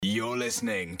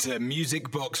listening to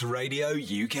Music Box Radio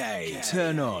UK.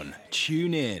 Turn on,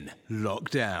 tune in, lock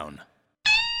down.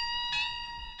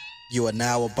 You are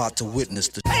now about to witness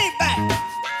the Payback.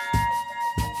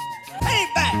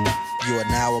 Payback. You are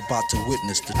now about to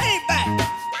witness the Payback.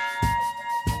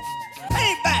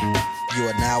 Payback. You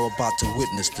are now about to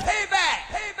witness the Payback.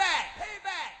 Payback.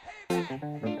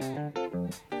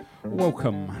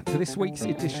 Welcome to this week's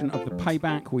edition of the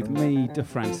Payback with me,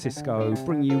 DeFrancisco,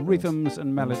 bringing you rhythms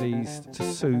and melodies to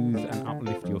soothe and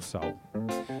uplift your soul.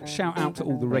 Shout out to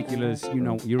all the regulars, you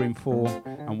know what you're in for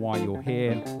and why you're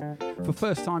here. For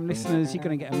first-time listeners, you're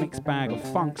going to get a mixed bag of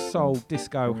funk, soul,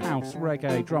 disco, house,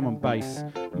 reggae, drum and bass,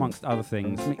 amongst other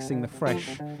things, mixing the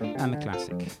fresh and the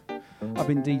classic. I've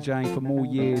been DJing for more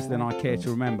years than I care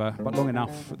to remember, but long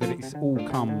enough that it all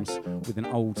comes with an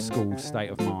old school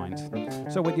state of mind.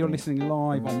 So whether you're listening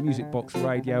live on Music Box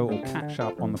Radio or catch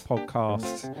up on the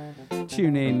podcasts,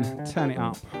 tune in, turn it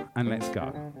up, and let's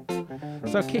go.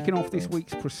 So kicking off this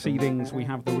week's proceedings, we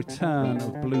have the return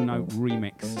of Blue Note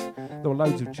Remix. There were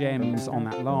loads of gems on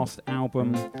that last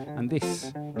album, and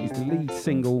this is the lead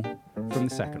single from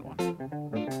the second one.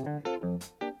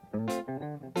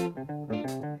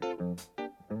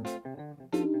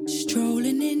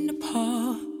 Strolling in the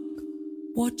park,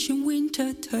 watching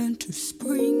winter turn to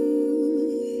spring.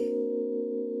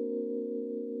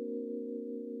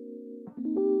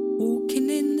 Walking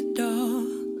in the dark,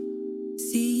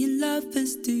 seeing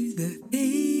lovers do the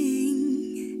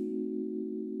thing.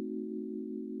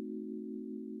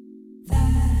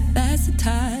 That's the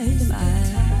time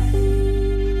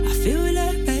I feel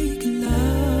like making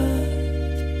love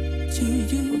to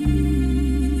you.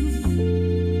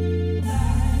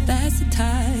 That's the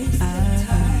time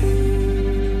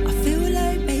I feel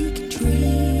like making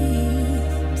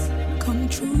dreams come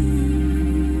true.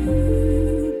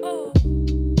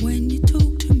 When you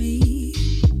talk to me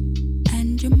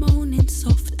and you're moaning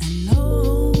soft and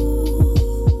low,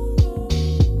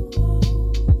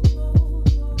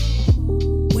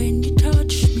 when you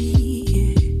touch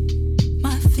me,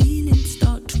 my feelings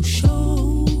start to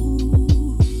show.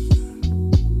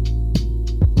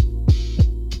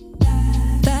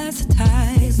 That's the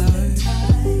time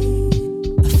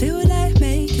I feel like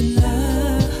making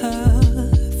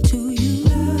love to you.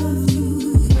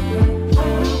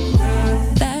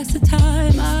 That's the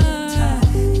time I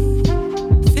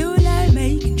feel like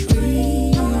making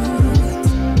dreams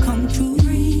come true.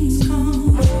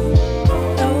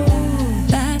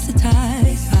 That's the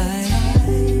time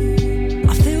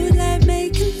I feel like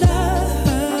making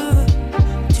love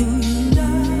to you.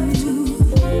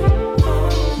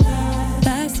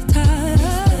 That's the time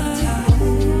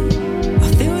I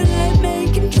feel like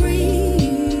making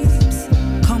dreams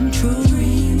come true.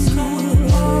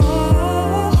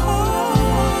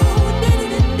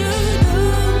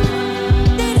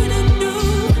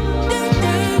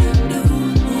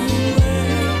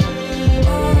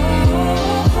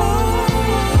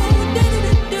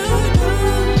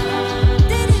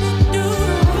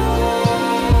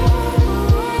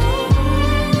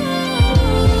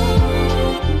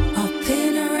 Up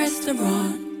in a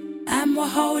restaurant and we're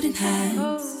holding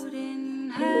hands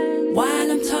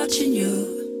while I'm touching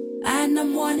you and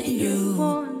I'm wanting you.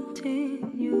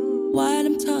 While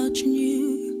I'm touching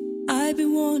you, I've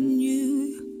been wanting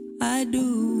you. I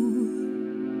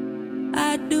do,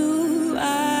 I do,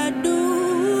 I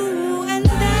do. And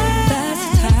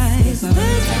that's the time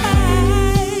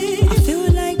I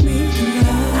feel like making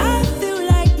love. I feel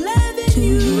like loving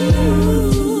you.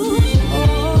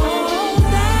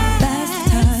 That's the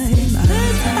time I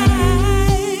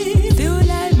feel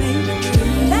like making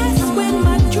dreams. That's when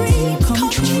my dreams come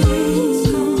true.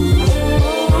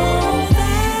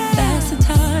 That's the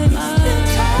time I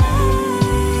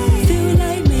feel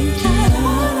like making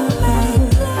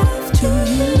love to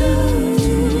you.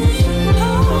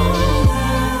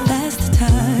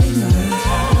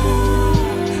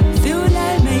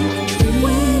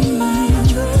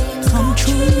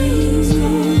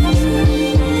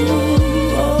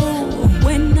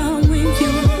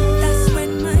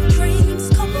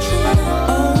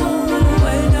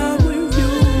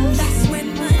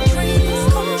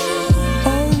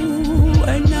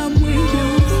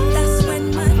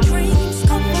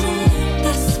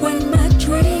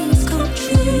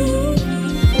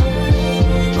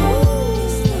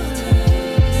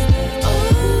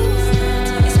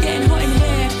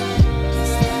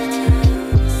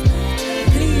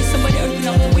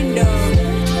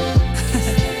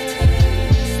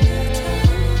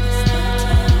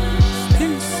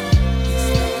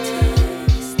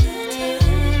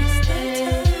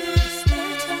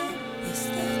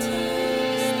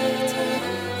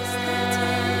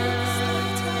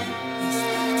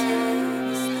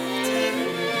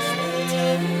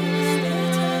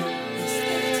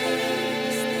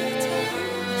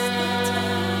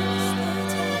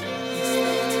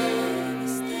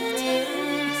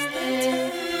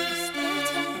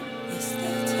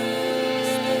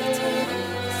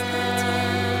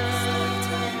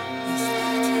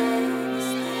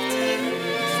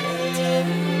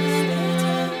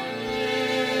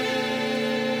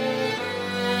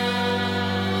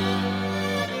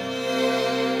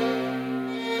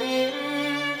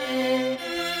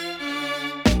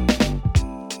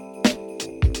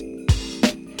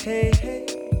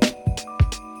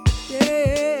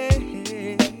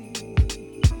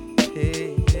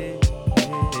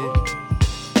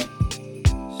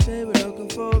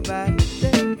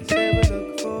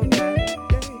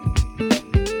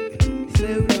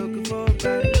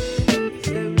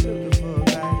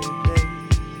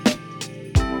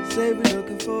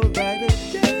 for a brighter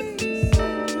day.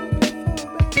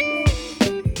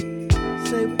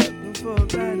 Say we're looking for a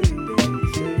brighter day.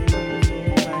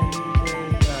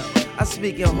 I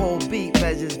speak in whole beat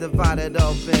measures divided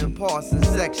up in parts and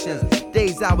sections.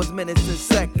 Days, hours, minutes, and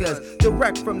seconds.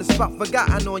 Direct from the spot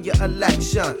forgotten on your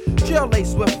election. Drill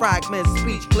laced with fragments,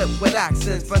 speech clipped with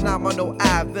accents. Phenomenal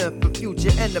advent for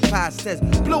future and the past tense.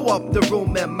 Blow up the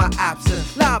room in my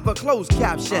absence. Live or closed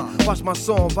caption. Watch my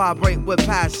song vibrate with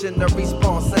passion. The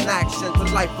response and action to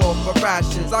life over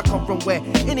rations. I come from where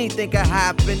anything can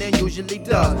happen and usually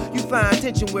does. You find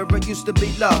tension where it used to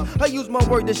be love. I use my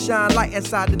word to shine light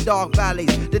inside the dark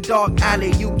valleys. The dark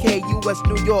alley, UK, US,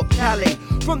 New York, Cali.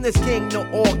 From this king to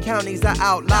all counties, I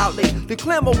out loudly the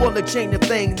clamor will change the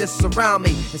things that surround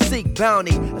me. And seek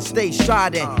bounty, I stay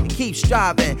striding and keep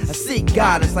striving. I seek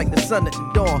guidance like the sun at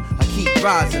the dawn. I keep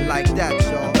rising like that,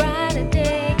 y'all. A brighter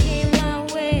day came my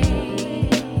way.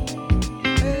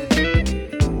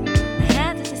 I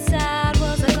had to decide,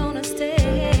 was I gonna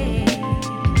stay?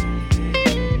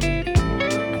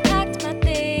 I packed my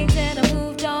things and I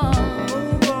moved on.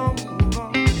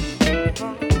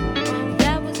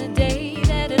 That was the day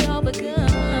that it all begun.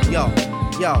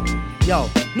 Yo,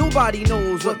 nobody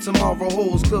knows what tomorrow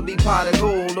holds. Could be pot of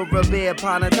gold or a bear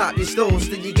pot on top your stove.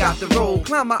 Still you got the road.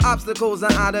 Climb my obstacles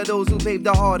and out of those who paved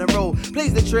the hard road.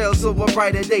 Blaze the trail so a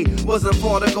brighter day wasn't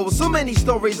far to go. So many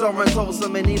stories are untold, so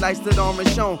many lights that aren't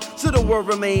shown. So the world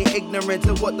remain ignorant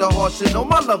to what the heart should know.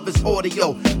 My love is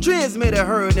audio, transmitted,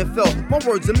 heard and felt. My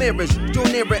words are mirrors, draw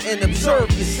nearer and observe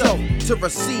yourself. To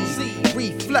receive,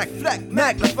 reflect,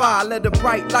 magnify, let the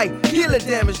bright light heal the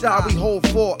damage die. We hold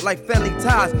fort like family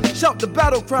ties. Shout the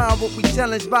battle cry, what we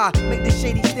challenged by. Make the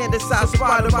shady stand aside,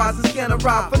 spider rise and scan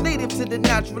arrive. For native to the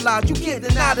naturalized, you can't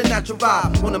deny the natural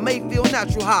vibe. On a Mayfield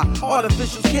natural high,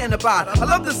 artificials can't abide. I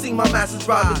love to see my masses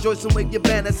ride, rejoice and wave your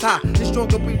banners high. The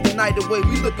stronger breathe the night away,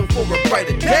 we looking for a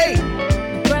brighter day.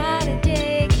 A brighter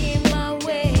day came my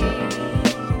way.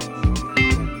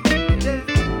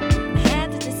 I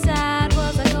had to decide,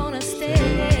 was I gonna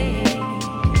stay?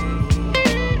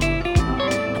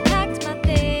 I packed my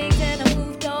things and I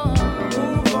moved on.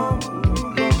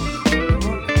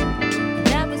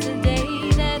 That was the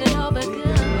day that it all begun.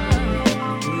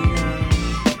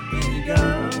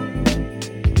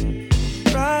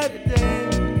 Brighter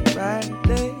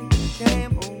day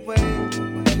came away,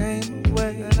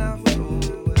 and I flew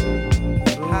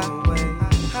away,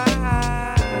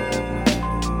 high,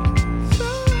 so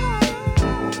high.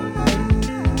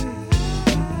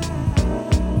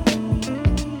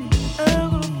 I'm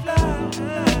gonna fly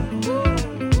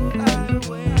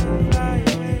away, fly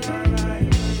away.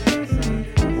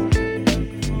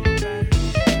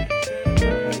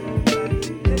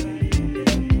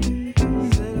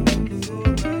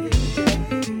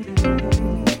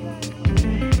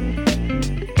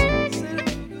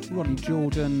 Roddy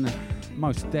Jordan,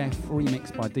 Most Def,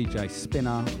 remixed by DJ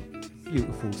Spinner.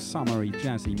 Beautiful, summery,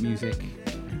 jazzy music.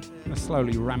 Let's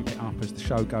slowly ramp it up as the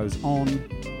show goes on.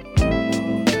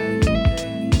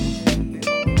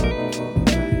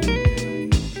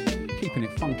 Keeping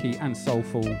it funky and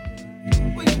soulful.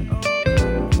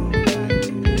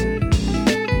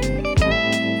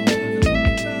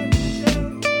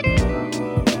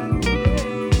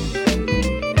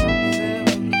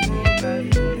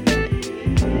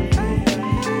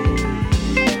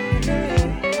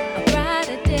 A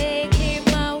brighter day came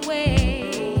my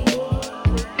way.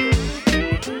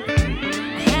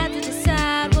 I had to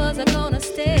decide, was I gonna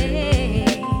stay?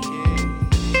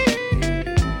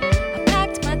 I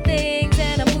packed my things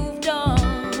and I moved on.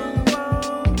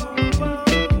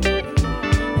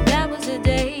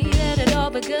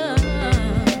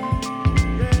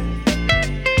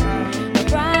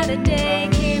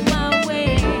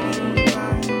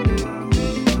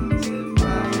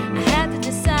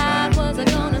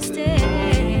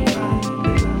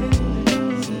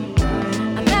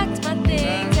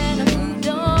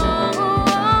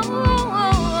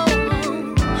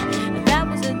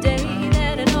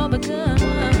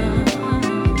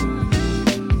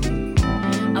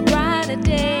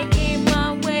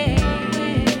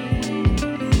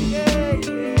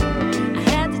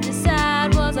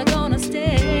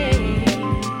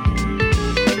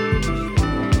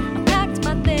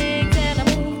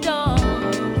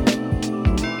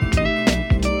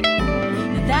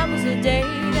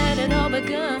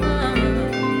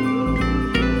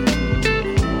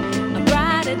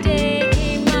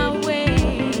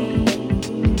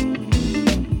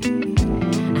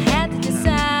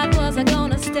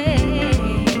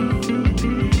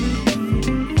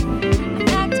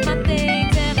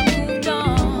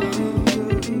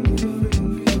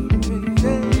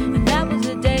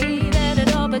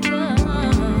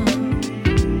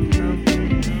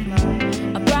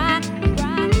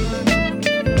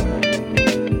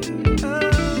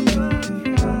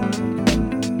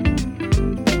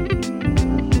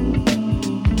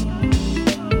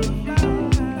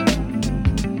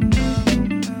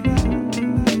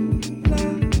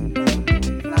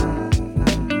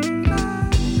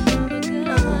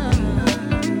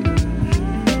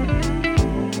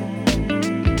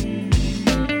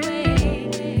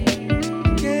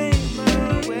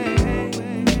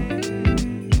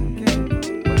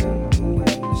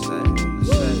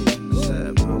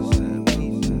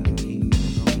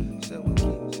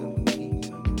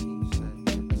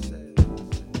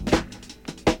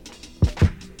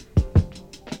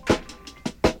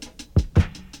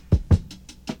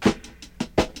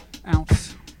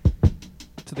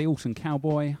 the Alton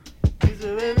Cowboy. Is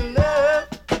there any love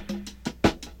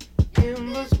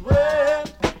in this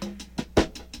world?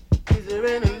 Is there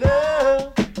any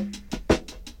love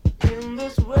in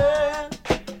this world?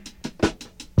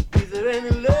 Is there any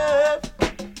love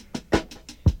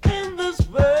in this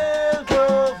world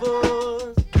of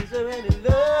ours? Is there any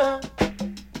love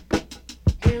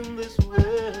in this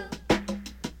world?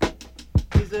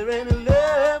 Is there any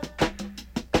love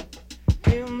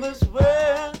in this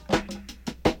world?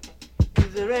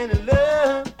 Is there any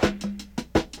love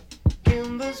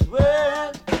in this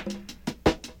world?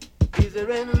 Is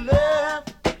there any love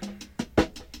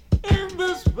in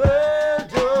this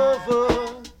world of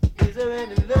ours? Is there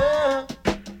any love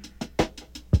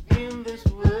in this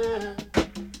world?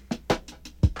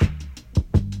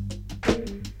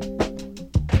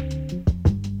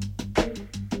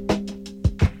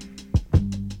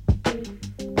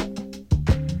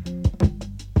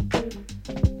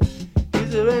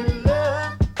 Is there any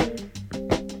love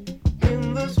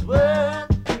in this world?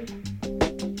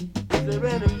 Is there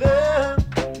any love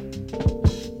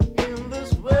in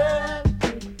this world?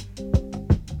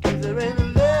 Is there any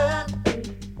love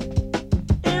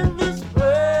in this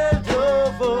world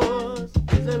of ours?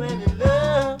 Is there any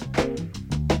love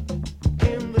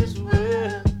in this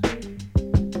world?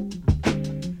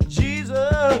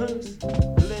 Jesus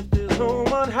left his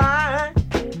home on high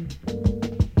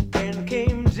and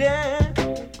came down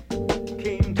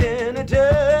to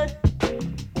dirt.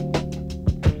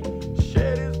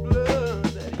 Shed his blood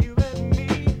that you and me,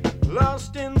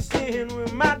 lost in sin, we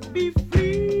might be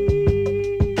free.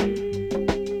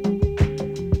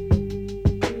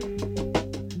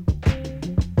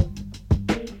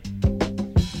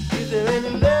 Is there any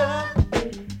love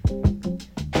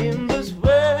in this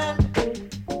world?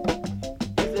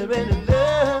 Is there any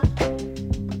love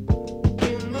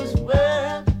in this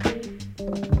world?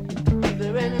 Is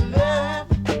there any love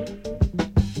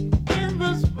in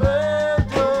this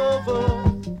world of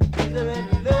ours? Is there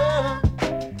any love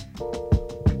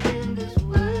in this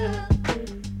world?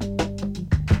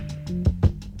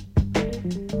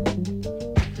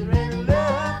 Is there any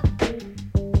love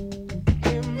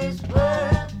in this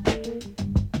world?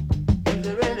 Is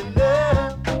there any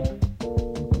love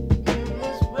in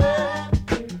this world?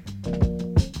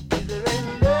 Is there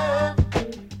any love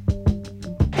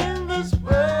in this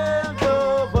world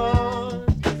of ours?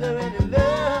 Is there any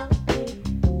love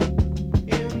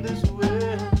in this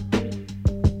world?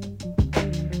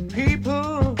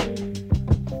 People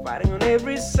fighting on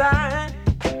every side,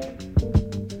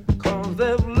 'cause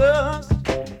they've lost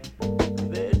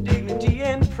their dignity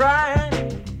and pride.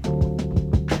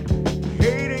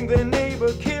 Hating their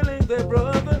neighbor, killing their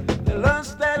brother, they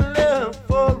lost that love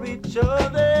for each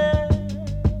other.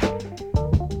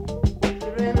 Is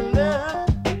there any love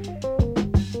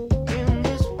in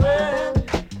this world?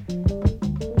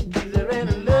 Is there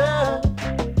any love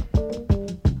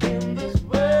in this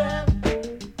world?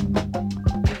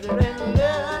 Is there any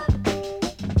love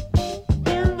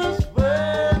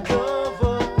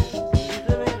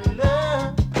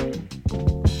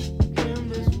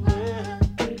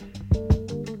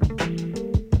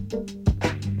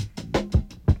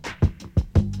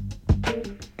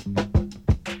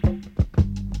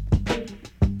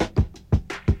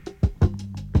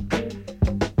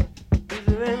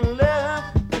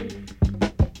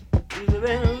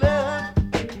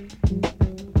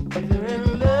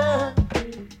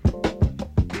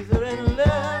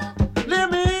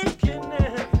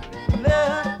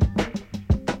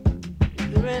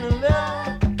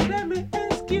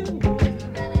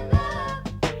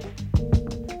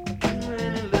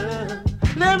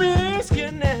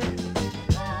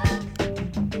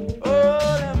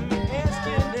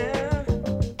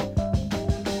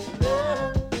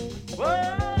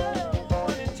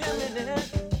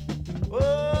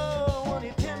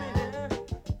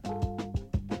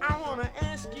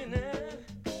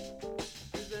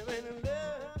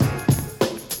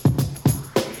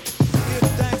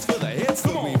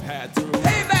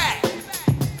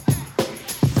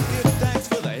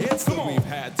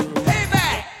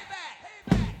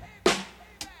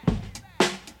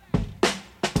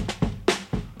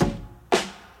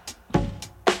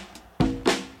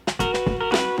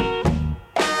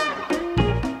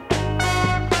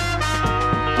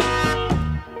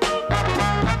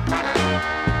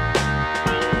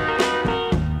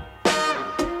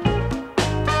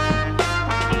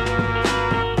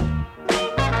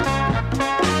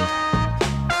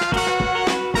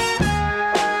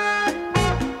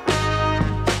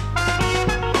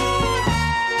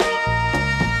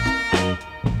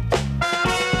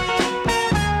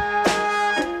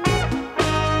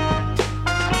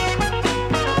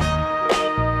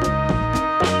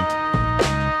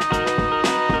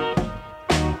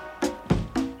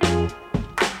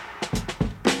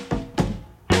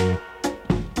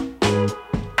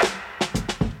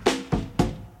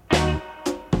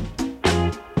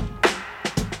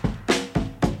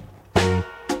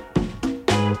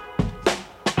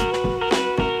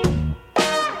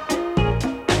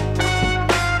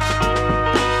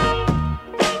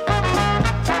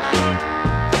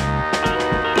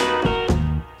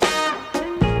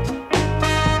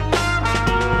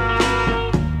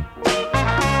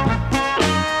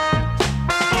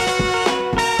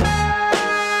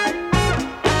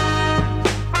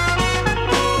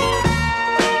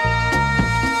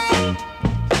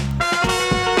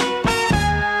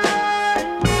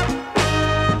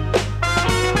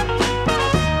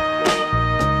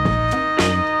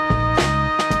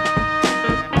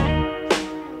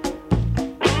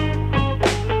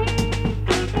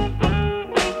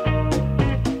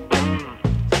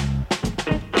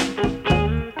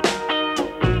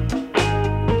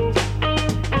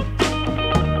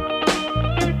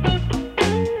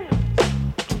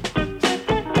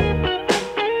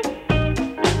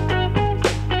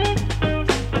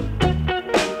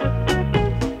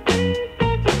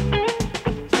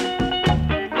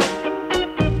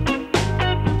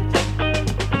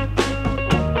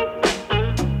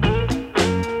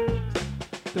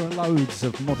loads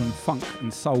of modern funk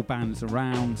and soul bands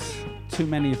around. Too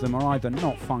many of them are either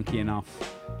not funky enough,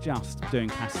 just doing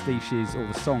pastiches, or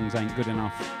the songs ain't good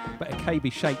enough. But a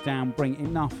KB Shakedown bring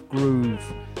enough groove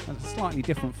and a slightly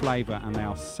different flavour, and they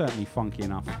are certainly funky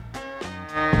enough.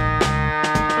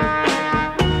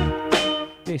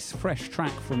 This fresh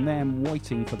track from them,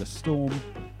 Waiting for the Storm.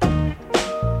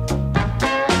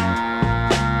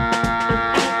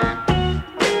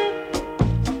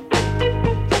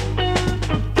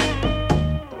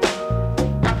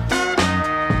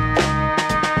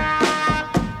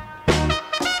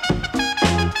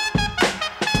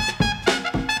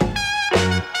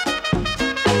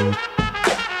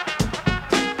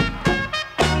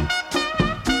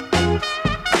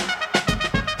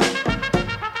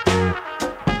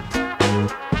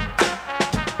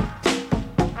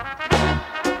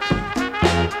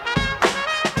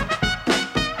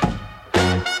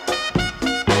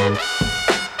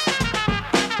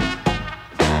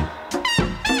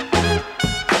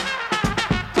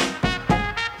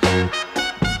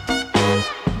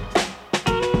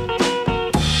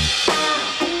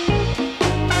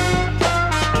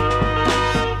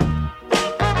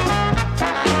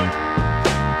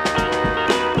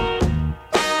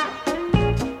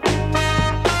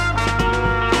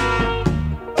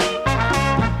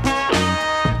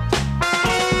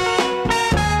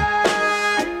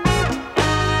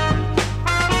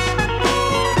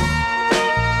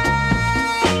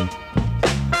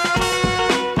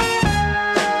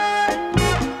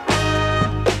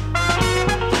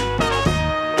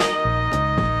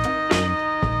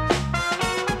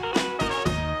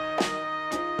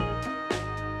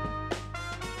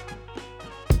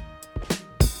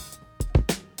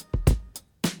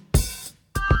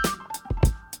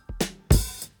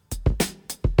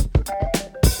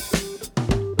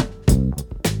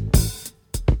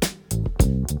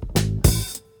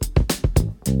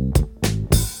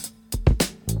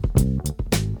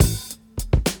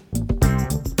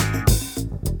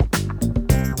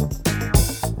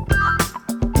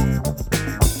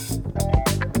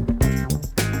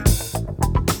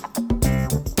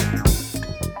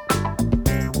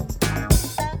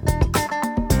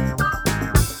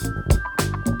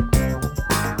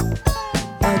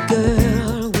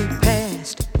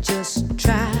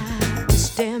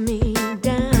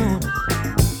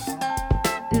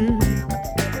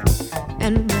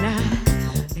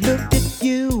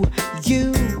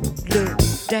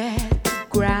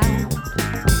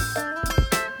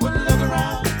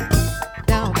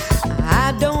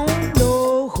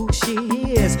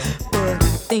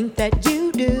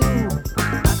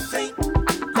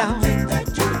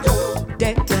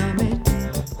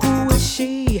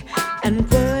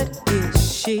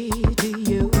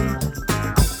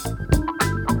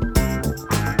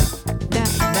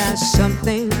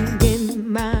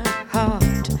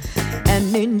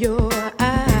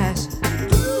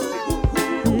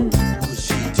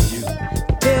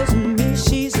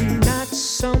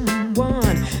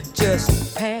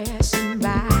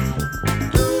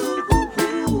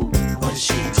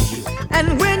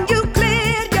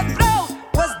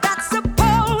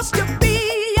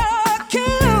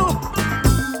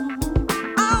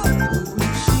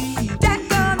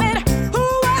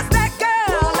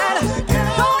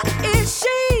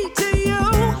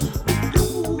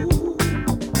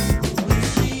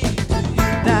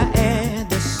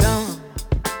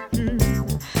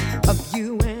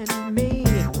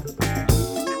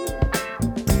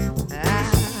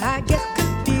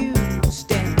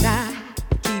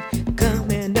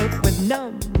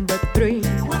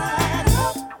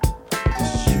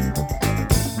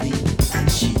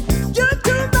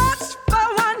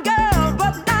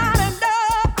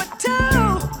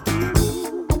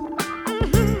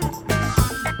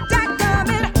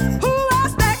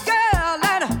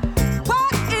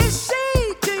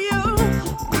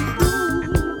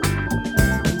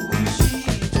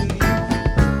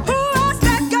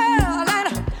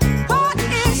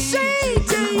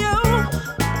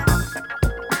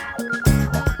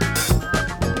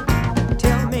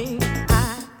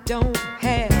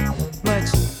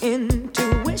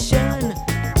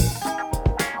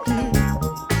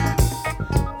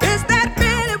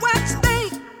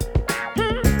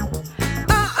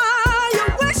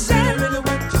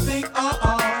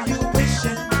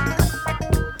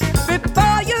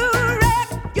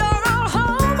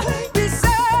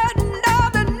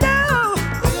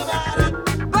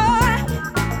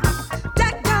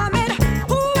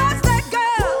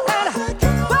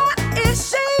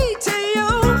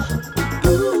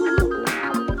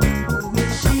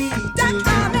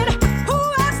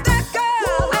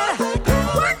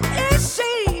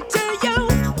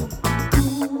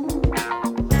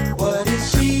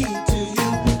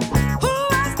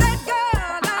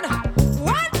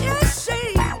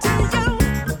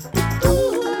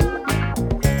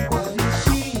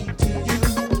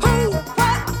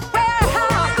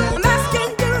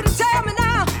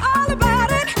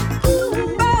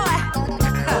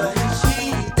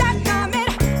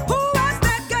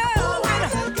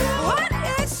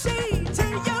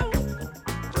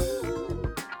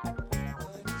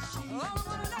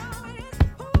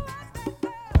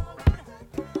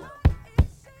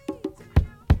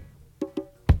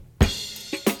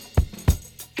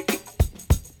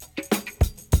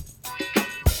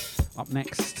 Up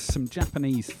next, some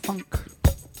Japanese funk.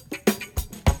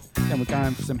 Then we're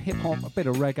going for some hip hop, a bit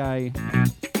of reggae,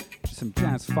 some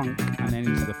jazz funk, and then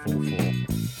into the 4.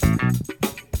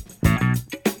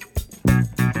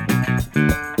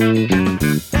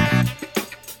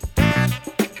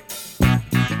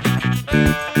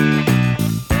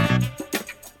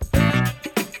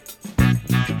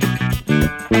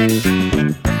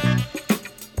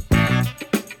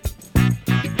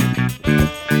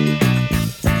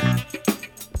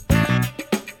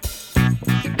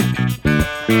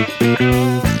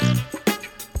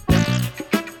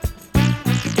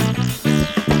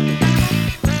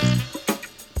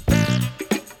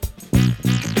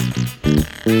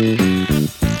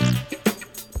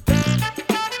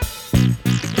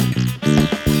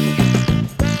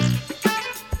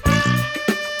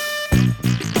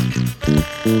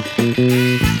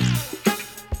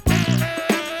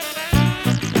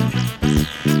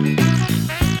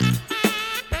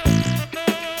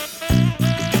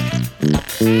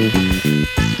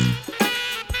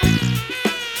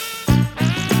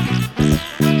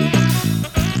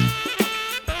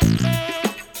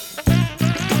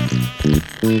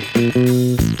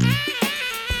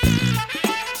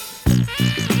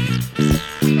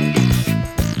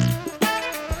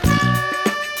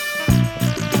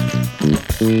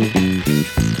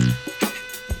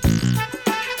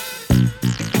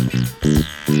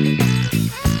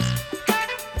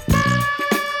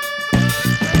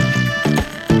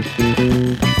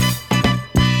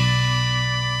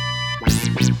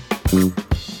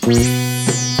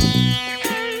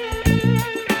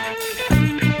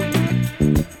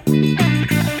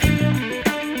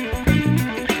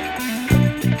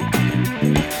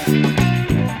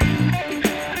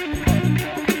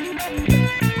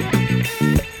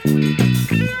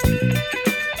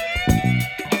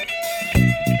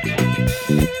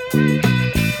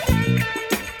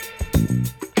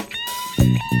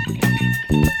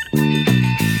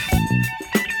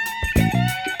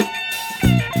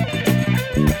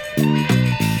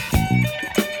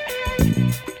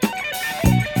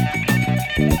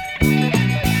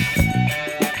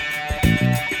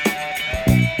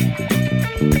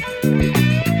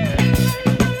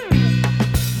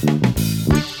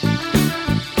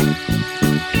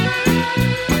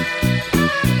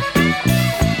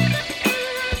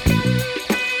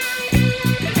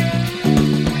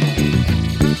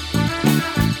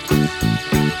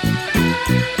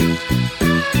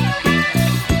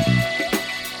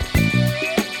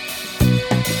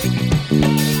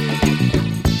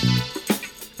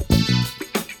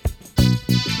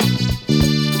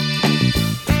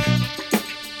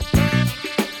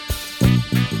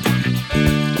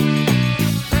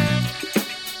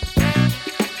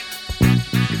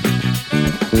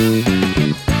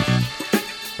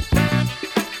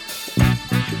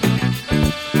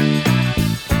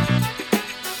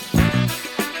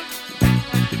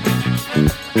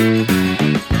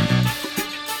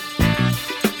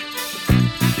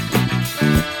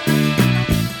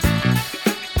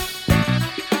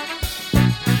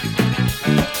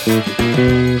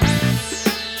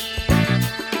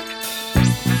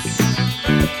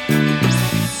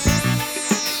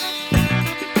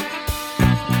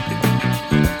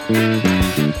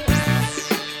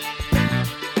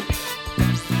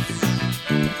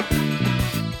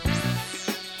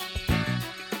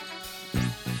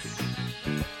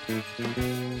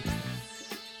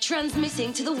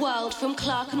 Transmitting to the world from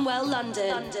Clerkenwell,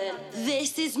 London.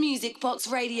 This is Music Box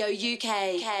Radio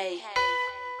UK.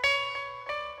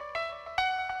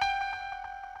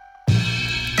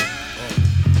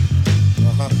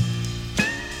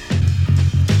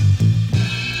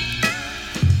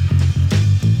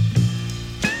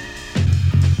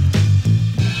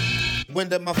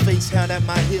 Wind at my face, hand at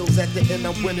my heels. At the end,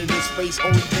 I'm winning this race.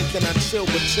 Only thinking I chill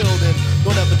with children.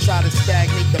 Don't ever try to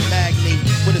stagnate the magnate.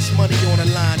 When it's money on the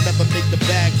line, never make the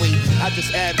bag wait. I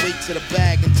just add weight to the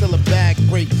bag until the bag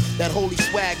break. That holy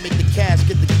swag make the cash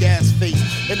get the gas face.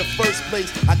 In the first place,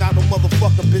 I got no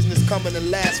motherfucking business coming in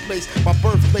last place. My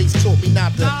birthplace taught me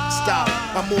not to stop.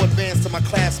 I'm more advanced than my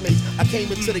classmates. I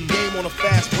came into the game on a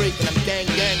fast break, and I'm gang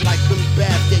like Billy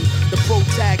Bathgate. The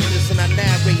protagonist, and I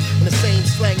narrate in the same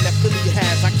slang that Philly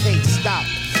has. I can't stop.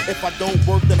 If I don't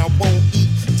work, then I won't eat.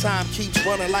 Time keeps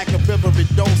running like a river, it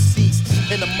don't cease.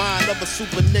 In the mind of a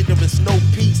super nigga, it's no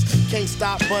peace. Can't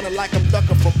stop running like I'm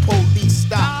ducking from police.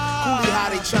 Stop. Coolie how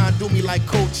they try and do me like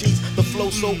cold cheese. The flow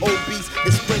so obese,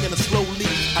 it's bringing a slow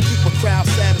leak. I keep a crowd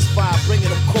satisfied, bringing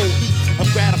them cold heat. I'm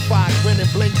gratified, grinning,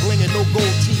 bling, blinging, no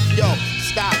gold teeth. Yo,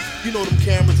 stop. You know them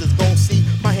cameras is gon' see.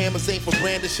 My hammers ain't for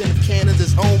brandishing. If cannons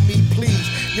is on me, please.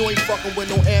 You ain't fucking with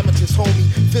no amateurs, homie.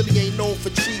 Philly ain't known for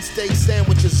cheesesteak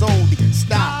sandwiches only.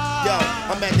 Stop, yo,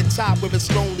 I'm at the top where it's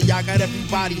lonely. I got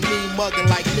everybody mean mugging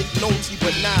like Nick Nolte,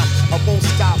 but nah, I won't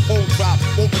stop, won't drop,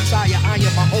 won't retire. I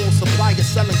am my own supplier,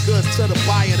 selling goods to the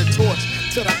buyer, the torch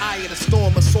to the eye of the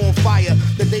storm, it's on fire.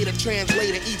 The data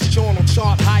translator, each joint on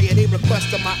chart higher. They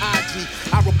requested my IG,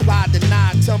 I replied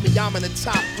denied. Tell me I'm in the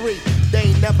top 3.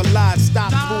 They ain't never lied.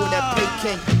 Stop fooling that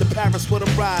Peking, the Paris with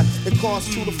a ride. It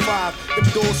costs 2 to 5. Them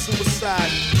doors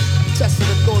suicide. Testing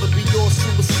the thought to be your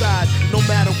suicide. No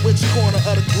matter which corner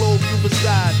of the globe you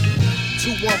reside.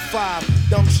 215,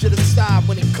 dumb shit aside.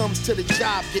 When it comes to the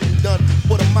job getting done,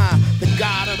 what am I? The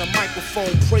god of the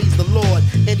microphone, praise the Lord.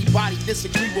 Anybody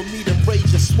disagree with me, then rage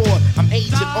your sword. I'm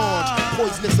Agent Orange,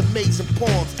 poisonous, amazing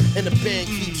poems. And the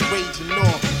band keeps raging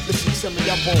on. Listen to me,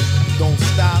 I won't. Don't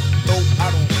stop, no,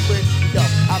 I don't quit. Yo,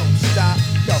 I don't stop,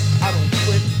 yo, I don't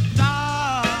quit.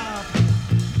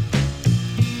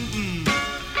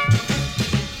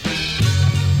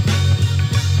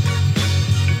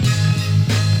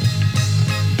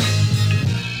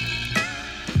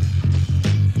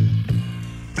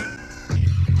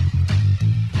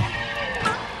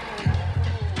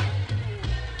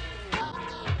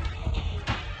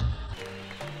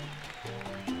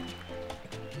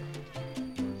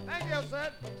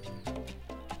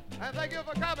 And thank you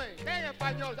for coming. En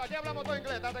español, aquí hablamos todo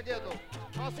inglés, estate quieto.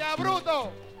 No sea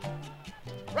bruto.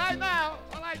 Right now,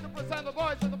 I'd like to present the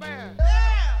voice of the band.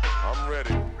 I'm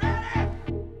ready.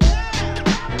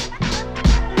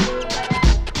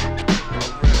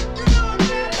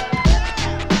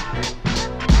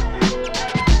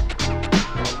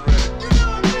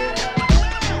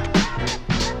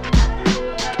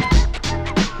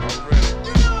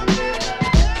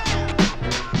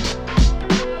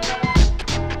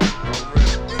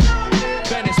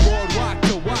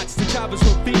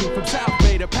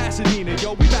 Pasadena,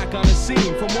 yo, we back on the scene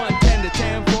from 110 to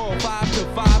 10, 405 to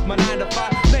 5, my 9 to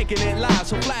 5, making it live,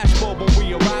 so flashbulb when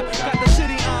we arrive. Got the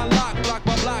city on lock, block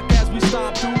by block as we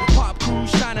stomp through. Pop crews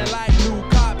shining like new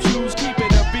cop shoes,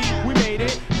 keeping a beat, we made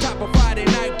it. Top of Friday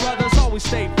night, brothers always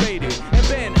stay faded and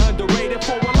been underrated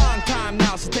for a long time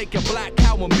now. So take your black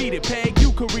cow and beat it, peg.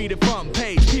 You can read it front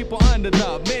page. People under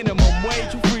the minimum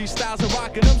wage, who freestyles and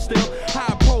rocking them still.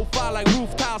 High profile like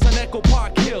roof tiles on Echo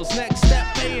Park Hills. Next step,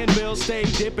 paying bills, stay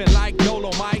dipping like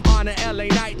Dolomite on a LA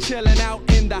night, chilling out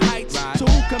in the heights. Right. So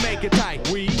who can make it tight?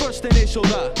 We first initial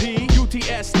the P,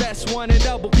 UTS, that's 1 and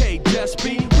double K. Just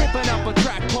be ripping up a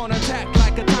track, on attack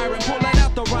like a tyrant, pulling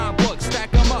out the rhyme book,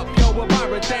 stack 'em up, yo, a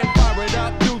pirate, then fire it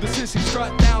up. Do the sissy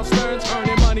strut down Stearns,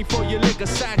 earning money for your liquor,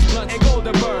 sacks, blunts, and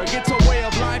Goldenberg. It's a way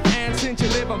of life, and since you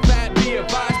live on fat, be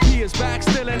advised. P is back,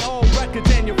 still an old record,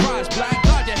 and your fries black.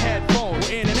 Guard your headphones,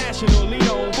 we're internationally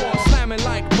known for slamming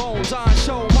like bones on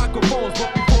show microphones.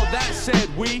 But before that said,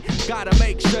 we gotta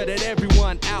make sure that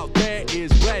everyone out there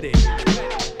is ready.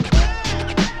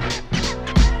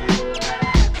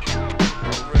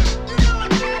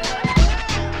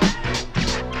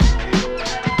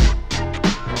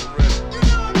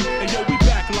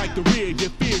 The rear, your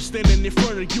fear standing in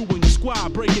front of you and your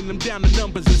squad, breaking them down the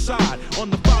numbers inside. On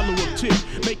the follow-up tip,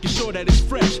 making sure that it's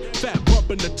fresh, fat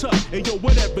bump in the tuck, and yo,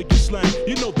 whatever you slang,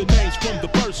 you know the names from the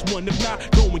first one. If not,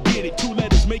 go and get it. 2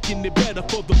 letters making it better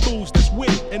for the fools that's with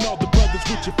it. And all the brothers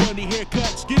with your funny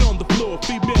haircuts, get on the floor.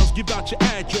 Females, give out your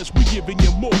address, we giving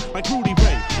you more. Like Rudy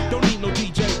Ray, don't need no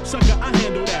DJ, sucker, I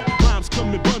handle that. Rhymes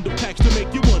come in bundle packs to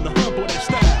make you wanna humble that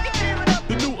style.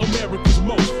 The new America's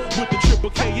most, with the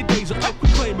triple K, your days are up, we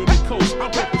claiming the coast. I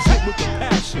represent with a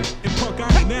passion, and punk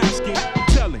I ain't asking, I'm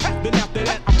telling. Then after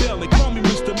that I'm belling, call me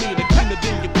Mr. Mean, cleaner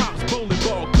than your pop's bowling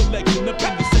ball collection. Up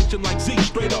in the section like Z,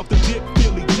 straight off the dip,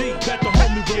 Billy G. That the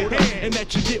homie wrote up, and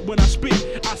that you get when I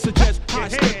spit. I suggest high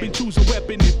step and choose a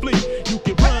weapon and flee. You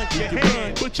can run,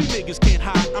 but you niggas can't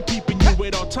hide. I'm peeping you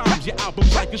at all times, your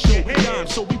album's like a show of dime.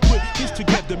 So we put this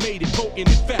together, made it potent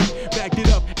in fact. Backed it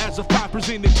up as a 5,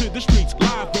 presented to the streets,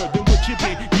 liver than what you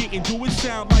been getting. Do it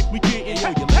sound like we getting,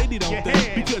 yo, your lady don't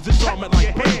think, because it's armored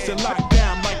like brakes and locked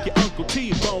down like your Uncle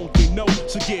T-Bone, you know.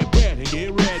 So get ready,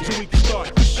 so we can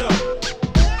start the show.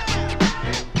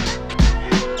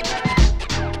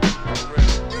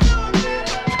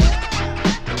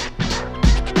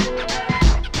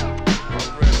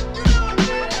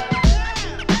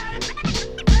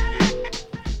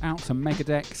 Out to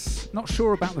Megadex. Not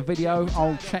sure about the video.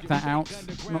 I'll check that out.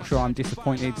 Not sure I'm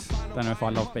disappointed. Don't know if I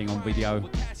love being on video.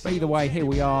 But either way, here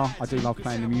we are. I do love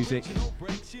playing the music.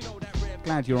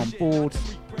 Glad you're on board.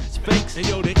 And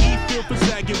yo, the E feel for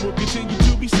sagging will continue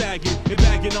to be sagging and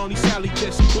bagging on these Sally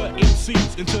Jesse but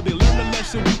MCs until they learn the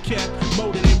lesson we kept,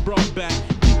 molded and brought back.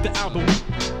 Keep the album.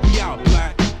 We out,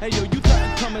 black. Hey yo, you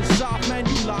thought coming soft, man,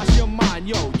 you lost your mind.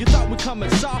 Yo, you thought we coming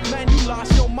soft, man, you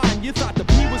lost your mind. You thought the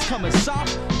P was coming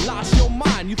soft, lost your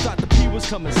mind. You thought the P was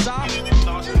coming soft,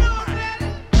 lost your mind.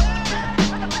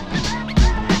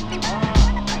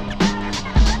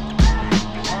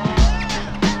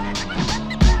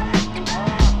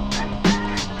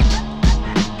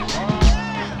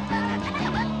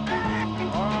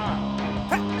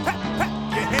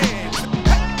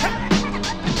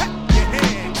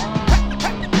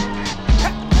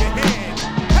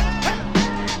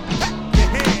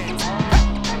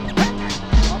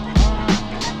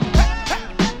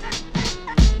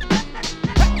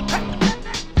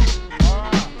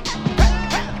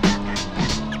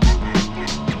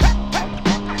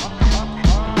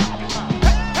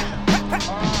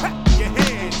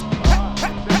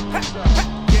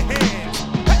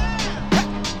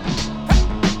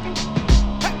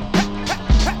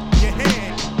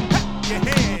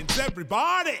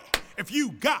 If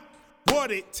you got what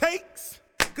it takes,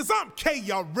 cause I'm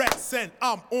KRS and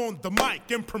I'm on the mic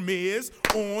and Premier's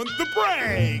on the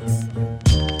breaks.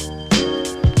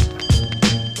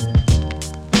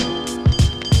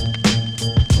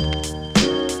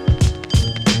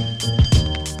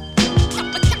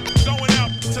 Going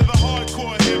out to the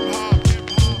hardcore hip-hop.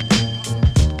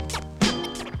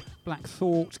 Black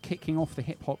Thought kicking off the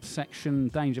hip-hop section,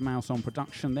 Danger Mouse on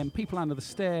production, then People Under the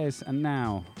Stairs, and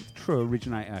now true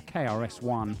originator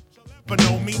KRS-One. But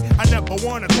know me, I never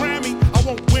won a Grammy, I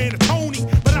won't win a Tony,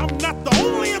 but I'm not the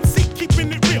only MC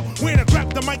keeping it real. When I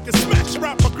grab the mic and smash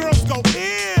rap, my girls go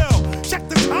ill. Check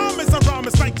the time as I rhyme,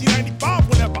 it's 1995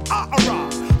 whenever I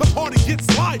arrive. The party gets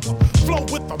liver, flow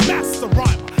with the master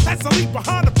rhymer. As I leave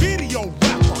behind a video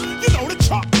rapper, you know the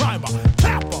chart rhymer,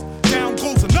 tapper. Down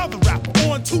goes another rapper,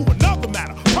 on to another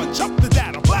matter. Punch up the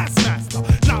data, blast master.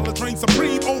 Knowledge reigns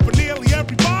supreme over nearly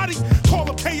everybody. Call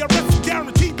up KRS and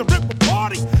guaranteed to rip a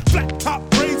party. Flat top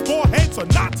braids, bald heads, or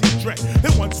Nazi dread.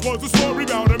 There once was a story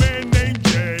about a man named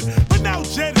Jed, but now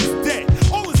Jed is dead.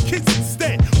 All his kids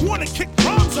instead wanna kick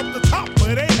rhymes up the top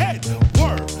of their head.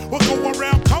 Word, we'll go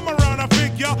around, come around, I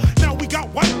figure. Now we got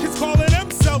white kids calling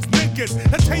themselves niggas.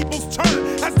 The tables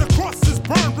turn as the crosses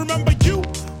burn. Remember, you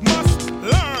must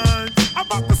learn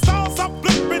about the styles I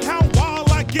flip and how wild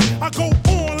I get. I go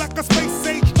on like a space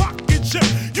age rocket ship.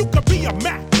 You could be a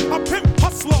Mac, a pimp,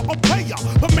 hustler, or player,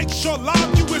 but make sure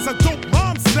live you is a dope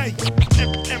rhyme sayer.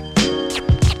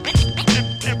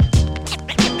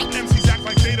 MCs act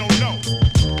like they don't know.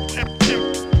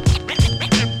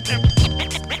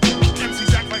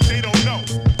 MCs act like they don't know.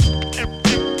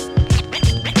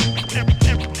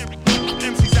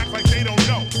 MCs act like they don't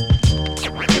know.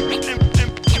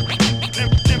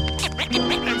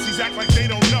 MCs act like they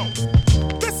don't know.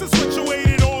 This is what you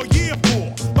waited all year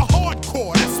for. The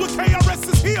hardcore, that's what KRS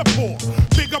is here for.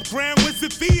 Big up Grand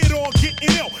Wizard Theodore getting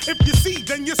ill. If you see,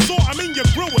 then you saw. I'm in your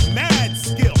grill with mad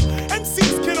skill.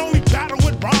 MCs can only battle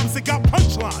with rhymes that got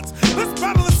punchlines. Let's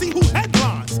battle and see who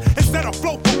headlines. Instead of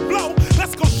flow for flow,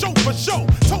 let's go show for show.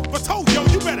 Toe for toe, yo,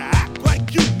 you better act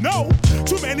like you know.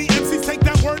 Too many MCs take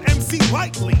that word MC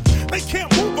lightly. They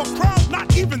can't move a crowd,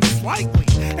 not even slightly.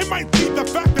 It might be the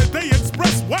fact that they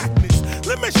express whackness.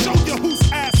 Let me show you whose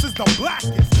ass is the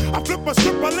blackest. I flip a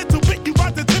strip a little bit, you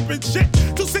ride the tip and shit.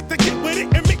 Too sick to get with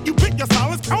it and make you bit your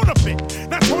style is counterfeit.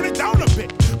 Now tone it down a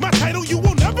bit. My title, you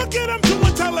will never get, I'm too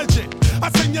intelligent. I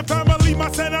send your family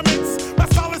my sentiments. My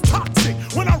style is toxic.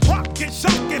 When I rock it,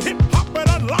 shock it, hip hop it,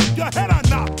 unlock your head, I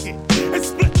knock it. It's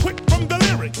split quick from the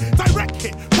lyric. Direct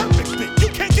hit, perfect fit, you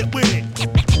can't get with it.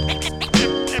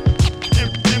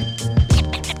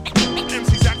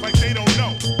 MCs act like they don't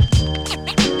know.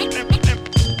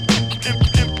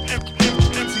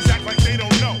 MCs act like they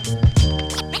don't know.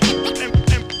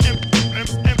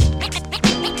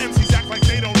 MCs act like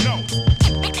they don't know.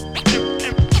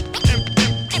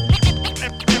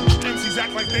 MCs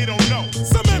act like they don't know.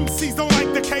 Some MCs don't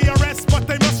like the KRS, but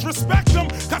they must respect them.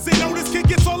 Cause they know this kid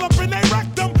gets all up in they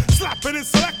rectum. Slapping and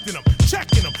selecting them,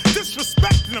 checking them,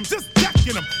 disrespecting them, just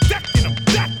decking them, decking them,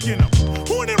 decking them.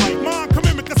 Who in their right mind can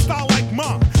mimic a style like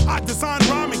mine? I design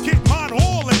rhyme and get mine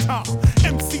all the time.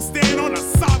 MC stand on the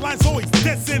sidelines, always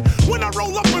dissing. When I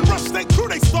roll up and rush they crew,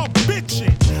 they start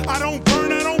bitching. I don't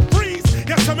burn, I don't freeze.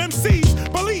 Yes, some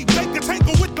MCs believe they can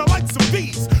tangle with the likes of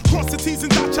these. Cross the T's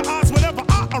and dot your I's whenever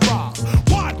I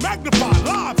arrive. Wide, magnified,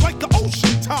 live like the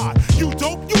ocean tide. You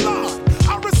dope, you lie.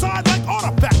 I reside like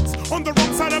artifacts on the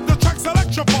wrong side of the tracks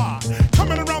electrified.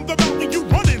 Coming around the mountain, you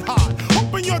running high.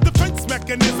 Hoping your defense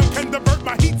mechanism can divert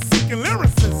my heat-seeking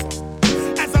lyricism.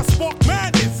 As I spark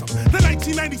madness, the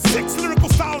 1996 lyrical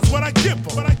style is what I give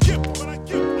them.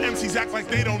 MCs act like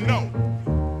they don't know.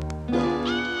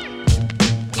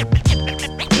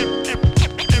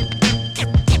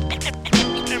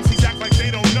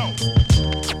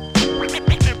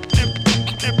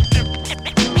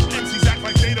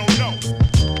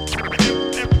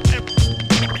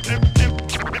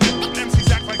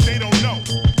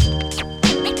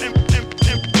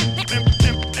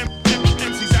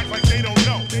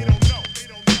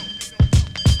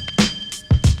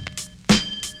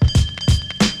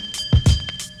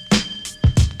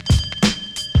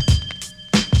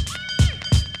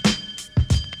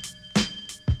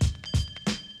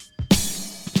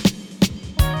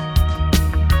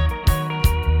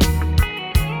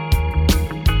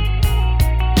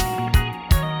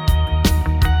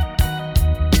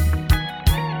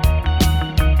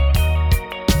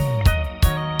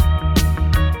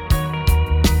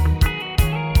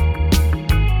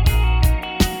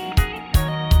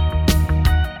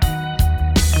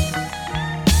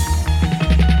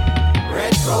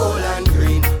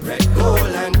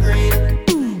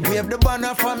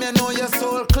 from you know your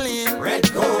soul clean.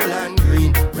 Red, gold and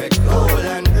green, red, gold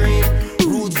and green.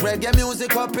 Roots reggae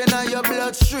music up in your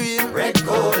bloodstream. Red,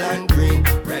 gold and green,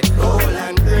 red, gold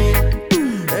and green.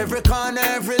 Every corner,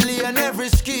 every lane, every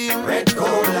scheme. Red,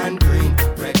 gold and green,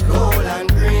 red, gold and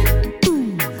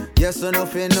green. Yes,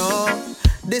 enough you know.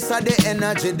 This are the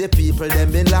energy, the people,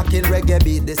 them been lacking reggae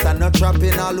beat. This are not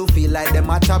trapping, all who feel like them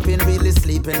are tapping, really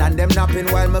sleeping, and them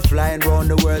napping while me flying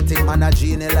round the world. Think man a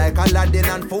genie like Aladdin,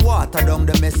 and for water down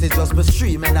the message just be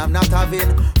streaming. I'm not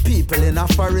having people in a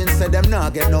foreign say them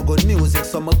not get no good music,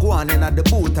 so me go on in at the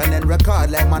booth and then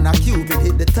record like man a Cupid.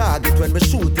 Hit the target when me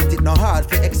shoot it, it no hard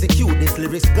to execute this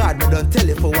lyrics. God, me don't tell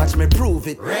it for watch me prove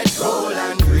it. Red, gold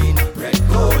and green, red,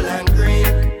 gold and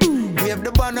green. Wave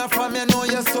the banner from you know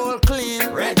your soul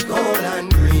clean. Red, gold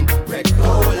and green, red,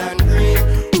 gold and green.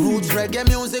 Roots reggae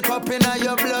music up in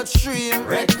your bloodstream.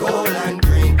 Red, gold and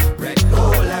green, red,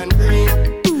 gold and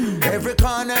green. Every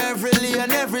corner, every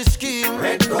lane, every scheme.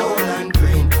 Red, gold and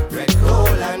green, red, gold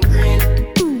and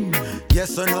green.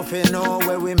 Yes, enough you know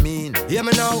where we mean. Hear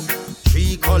me now.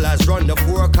 3 colors run the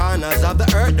 4 corners of the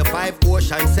earth, the 5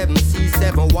 oceans, 7 seas,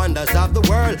 7 wonders of the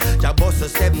world. Jah bust the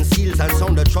 7 seals and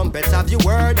sound the trumpets of your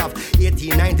word of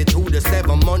 1892, the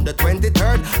 7th month, the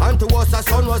 23rd. Unto us a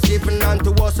son was given,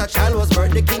 unto us a child was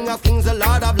birthed. The King of Kings, the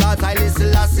Lord of Lords, I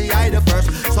listen, I the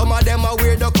first. Some of them are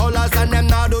weird the colors and them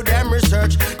now do them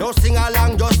research. Don't sing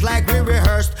along just like we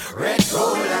rehearsed. Red,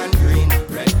 gold and green,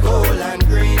 red, gold and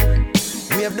green.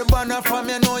 Wave the banner from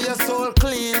you know your soul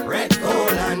clean. Red,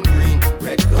 gold and green,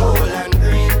 red, gold and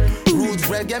green. Roots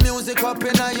reggae music up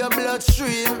in your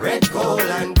bloodstream. Red, gold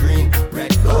and green,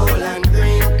 red, gold and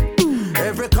green.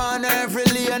 Every corner, every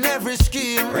lane, every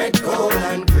scheme. Red, gold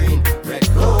and green, red,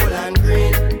 gold and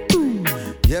green.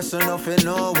 Yes, enough you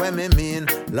know what me mean.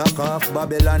 Lock off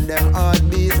Babylon, them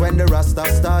heartbeats. When the Rasta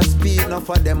start speak, enough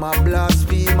of them a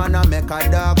blaspheme. And I make a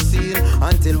dark scene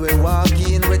until we walk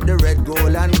in with the red,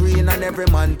 gold and green. And every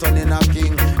man turning a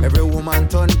king, every woman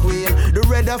turn queen. The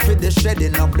red are for the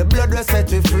shedding of the blood will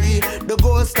set we free. The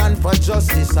gold stand for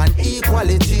justice and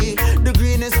equality. The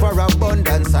green is for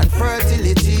abundance and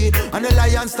fertility. And the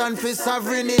lion stand for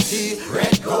sovereignty.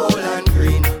 Red, gold and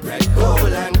green, red,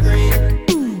 gold and green.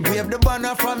 Wave the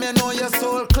banner from you know your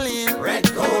soul clean. Red,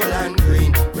 gold and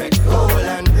green, red, gold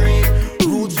and green.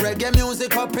 Roots reggae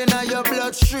music up in your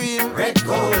bloodstream. Red,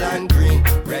 gold and green,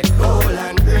 red, gold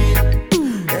and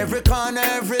green. Every corner,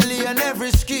 every lane,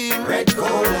 every scheme. Red,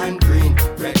 gold and green,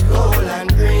 red, gold and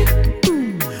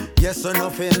green. Yes,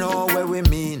 enough you know where we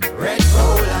mean. Red,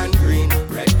 gold and green,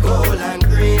 red, gold and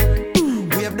green.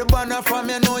 Wave the banner from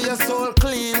you know your soul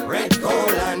clean. Red, gold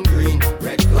and green,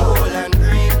 red, gold and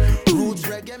green.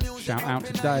 Shout out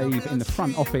to Dave in the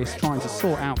front office trying to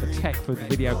sort out the tech for the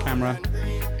video camera.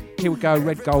 Here we go,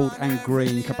 red, gold and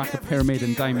green. Kabaka Pyramid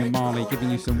and Damien Marley giving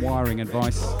you some wiring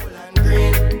advice.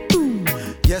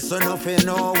 Yes, enough you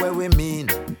know where we mean.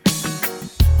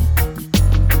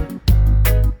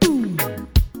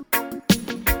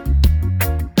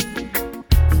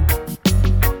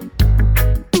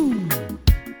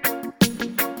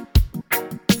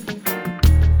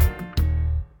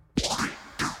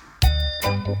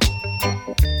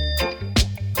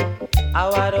 I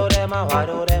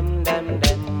wado them, them.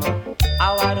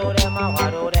 I wado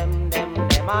them.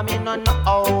 I mean no,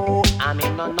 oh. I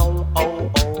mean no,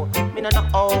 oh. Me no,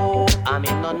 oh. I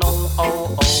mean no,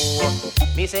 oh.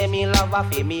 Me say me love a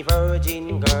fi me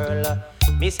virgin girl.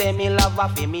 Me say me love a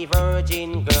fi me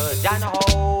virgin girl. Jana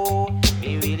ho,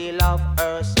 me really love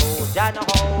her so. Jana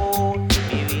ho,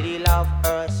 me really love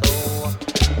her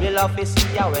so. Me love to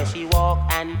see her when she walk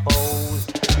and pose.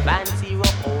 Fancy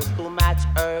rose to match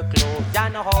her clothes.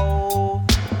 Jana ho,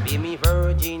 be me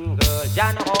virgin girl.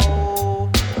 Jana ho,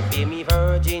 be me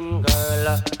virgin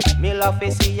girl. Me love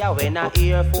to see her when her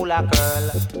ear full of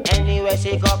curl. Anywhere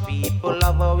she go, people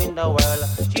love her in the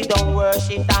world. She don't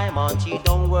worship diamond, she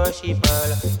don't worship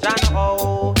pearl. Jana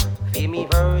ho, be me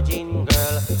virgin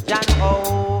girl. Jana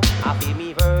ho, I be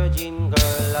me virgin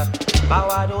girl.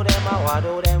 Bawado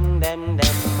them, them.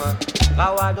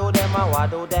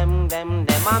 Bawado them.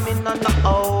 I'm in no,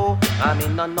 oh. I'm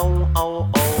in no, oh.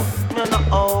 No,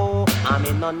 oh. I'm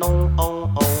in no,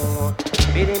 oh.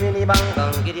 Biddy mini bang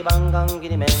gang, giddy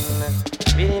men.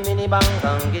 Biddy mini bang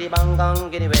gang, giddy men.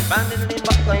 Bandit in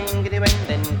buckling, giddy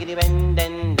ben. Giddy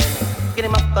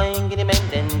muckling, giddy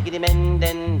men,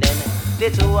 then. The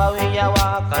two away a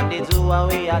walk and the two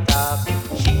away a talk.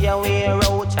 She a wear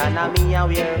roach and a me a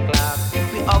wear clock.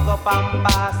 We hug up and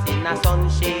pass in a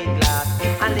sunshade glass.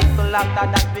 And little after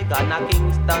that we gonna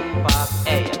Kingston Park.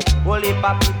 Hey, whole heap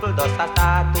of people just a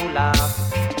start to laugh.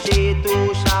 She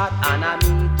too short and a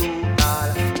me too tall.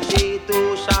 She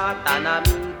too short short and a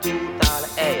me too tall.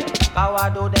 Hey,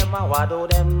 kawado them a wado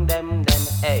them,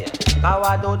 hey.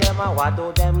 Kawado them a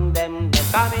wado them.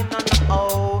 Come in on the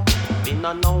oh, me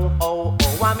no know oh.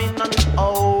 I me no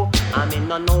know I me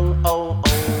no know oh.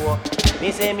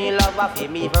 Me say me love a fi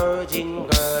me virgin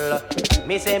girl.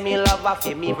 Me say me love a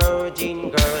fi me virgin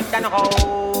girl. Then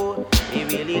how me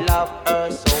really love her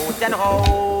so. Then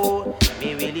how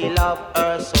me really love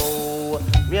her so.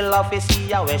 Me love to see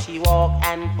her when she walk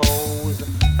and pose.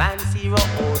 Fancy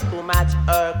rose to match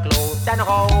her clothes. Then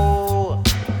how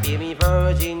be me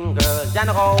virgin girl. Then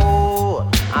how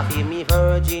I feel me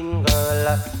virgin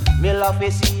girl. Me love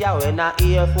to see her when her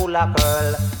ear full of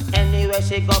curl. Anywhere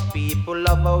she go, people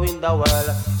love her in the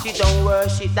world. She don't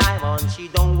worship diamonds, she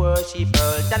don't worship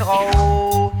pearls. Then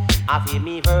how I feel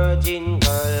me virgin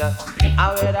girl.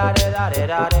 I wear da den.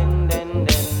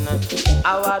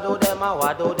 I wado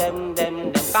them.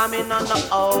 Come in on the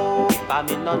oh, come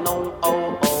in on no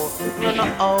oh. Me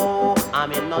no oh,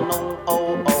 I'm in no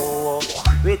oh.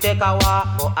 We take a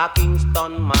walk to a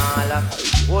Kingston Mall.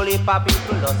 Holy pa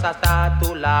people just a start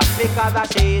to laugh because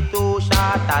she too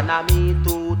short and a me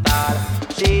too tall.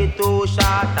 She too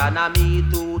short and a me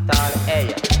too tall. Hey,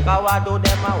 kawado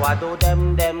them a wado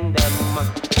them.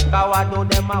 Kawado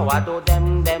them a wado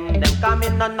them. Come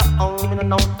in on the oh, me no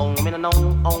know oh. Me no know.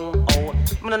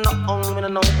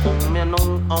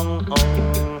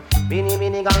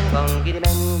 Mini gang, giddy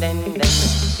men.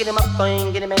 Get him up,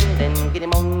 going, get him then, get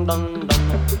him on, dun.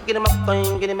 Get him up,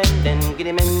 going, get him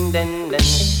then.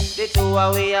 The two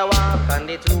away I walk and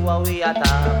the two away I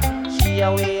talk. She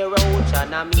away roach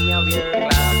and a me away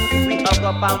glass. We hug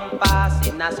up and pass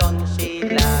in a sunshade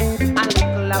glass. And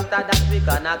little after that we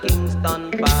gonna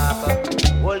Kingston Park.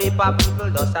 Holy pa people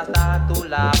just a start to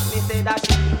laugh. Me say that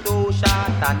she too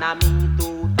short and a me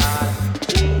too tall.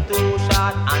 She too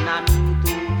short and a me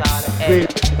too tall. Hey,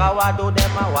 kawado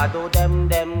them a wado them.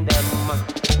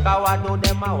 Kawado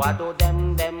them a wado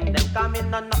them. Come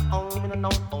in on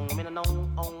me no know.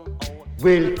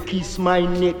 Well, kiss my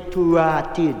neck to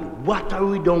rotted. What are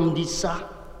we done this, sir?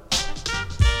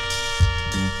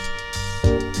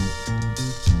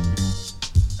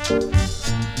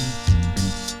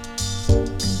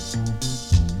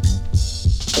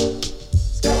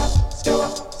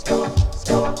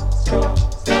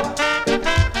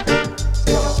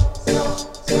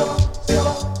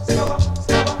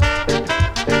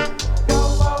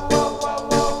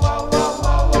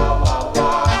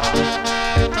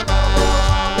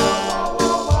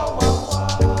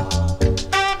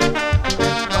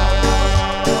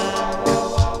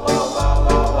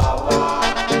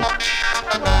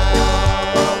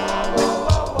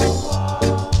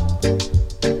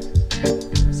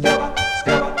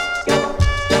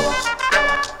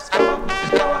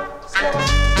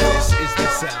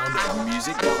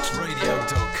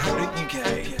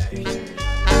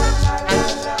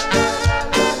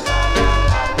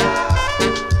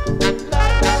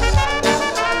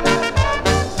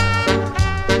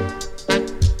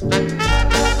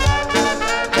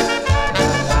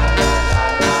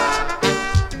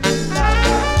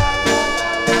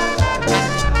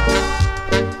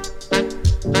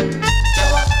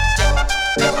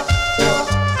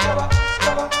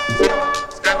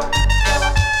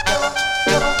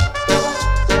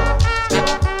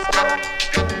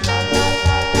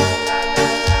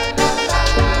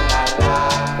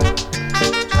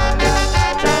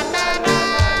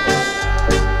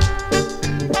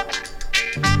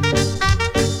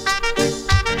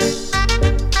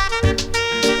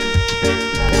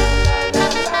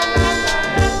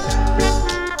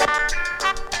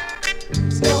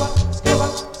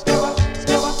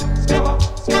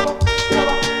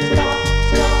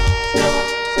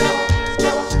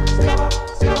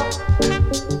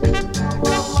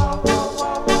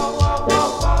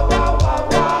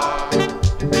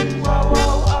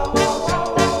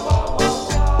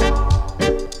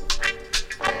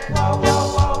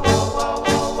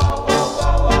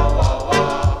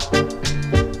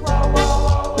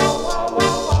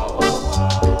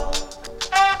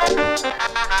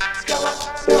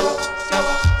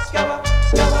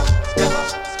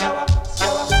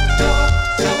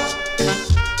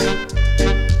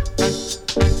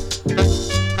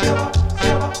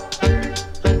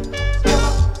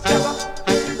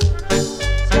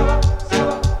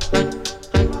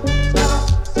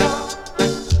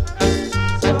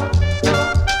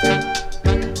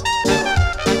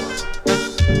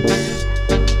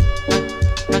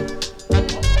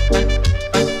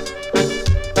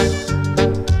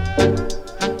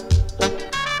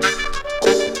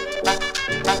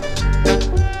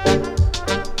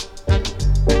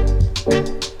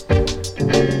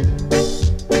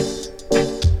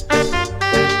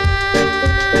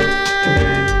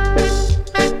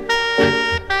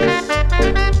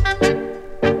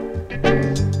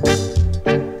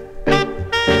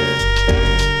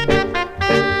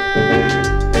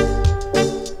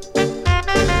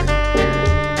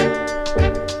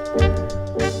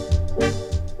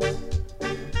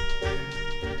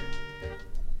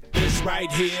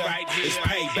 here is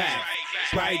payback.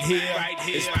 Right here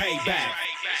is payback.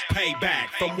 Payback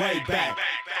from way back.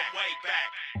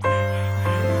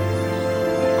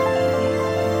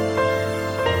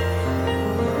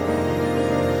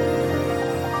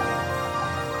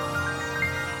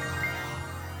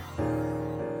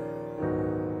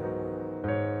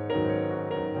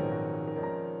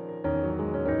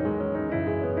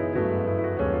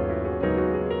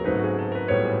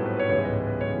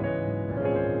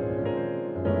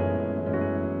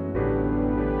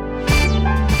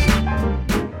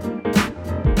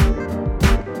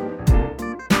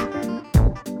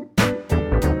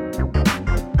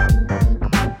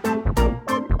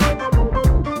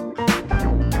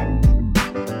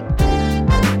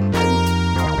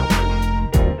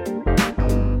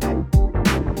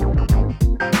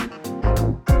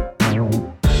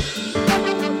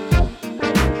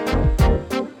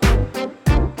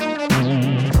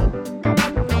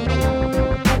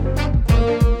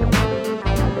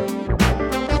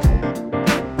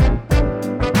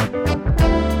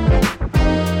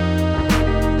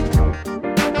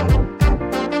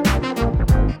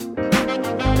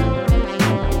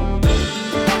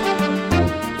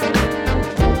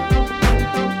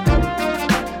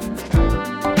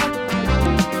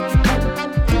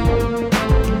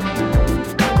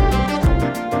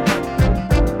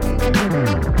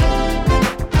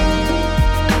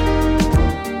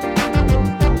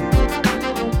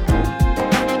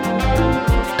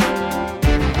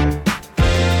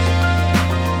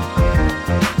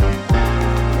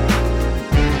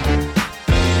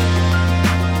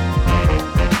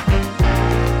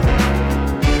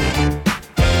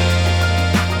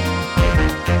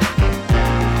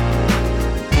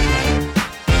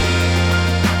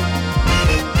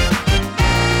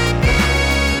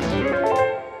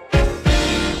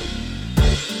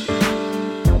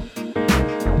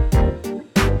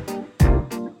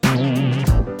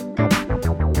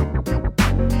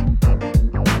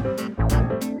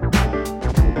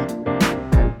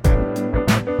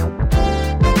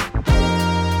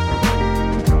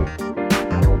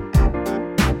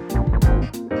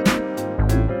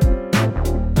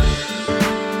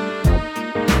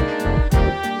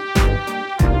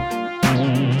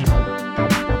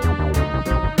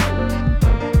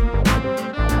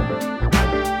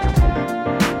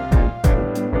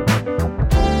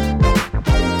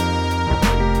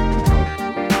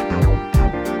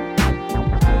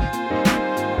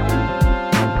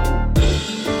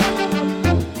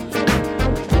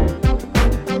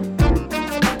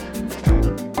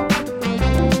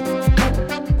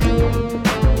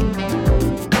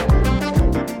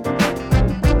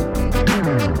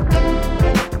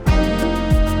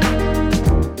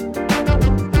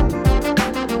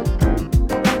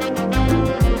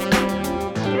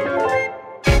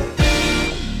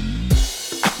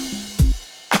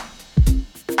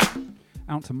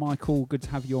 Michael, good to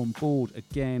have you on board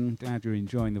again. Glad you're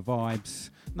enjoying the vibes.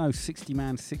 No 60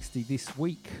 Man 60 this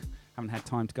week. Haven't had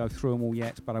time to go through them all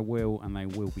yet, but I will, and they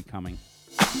will be coming.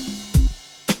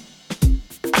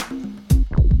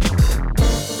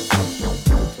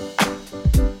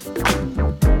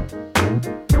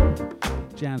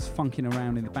 Jazz funking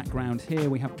around in the background here.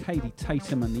 We have Katie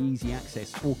Tatum and the Easy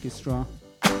Access Orchestra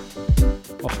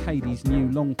off Katie's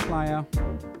new long player.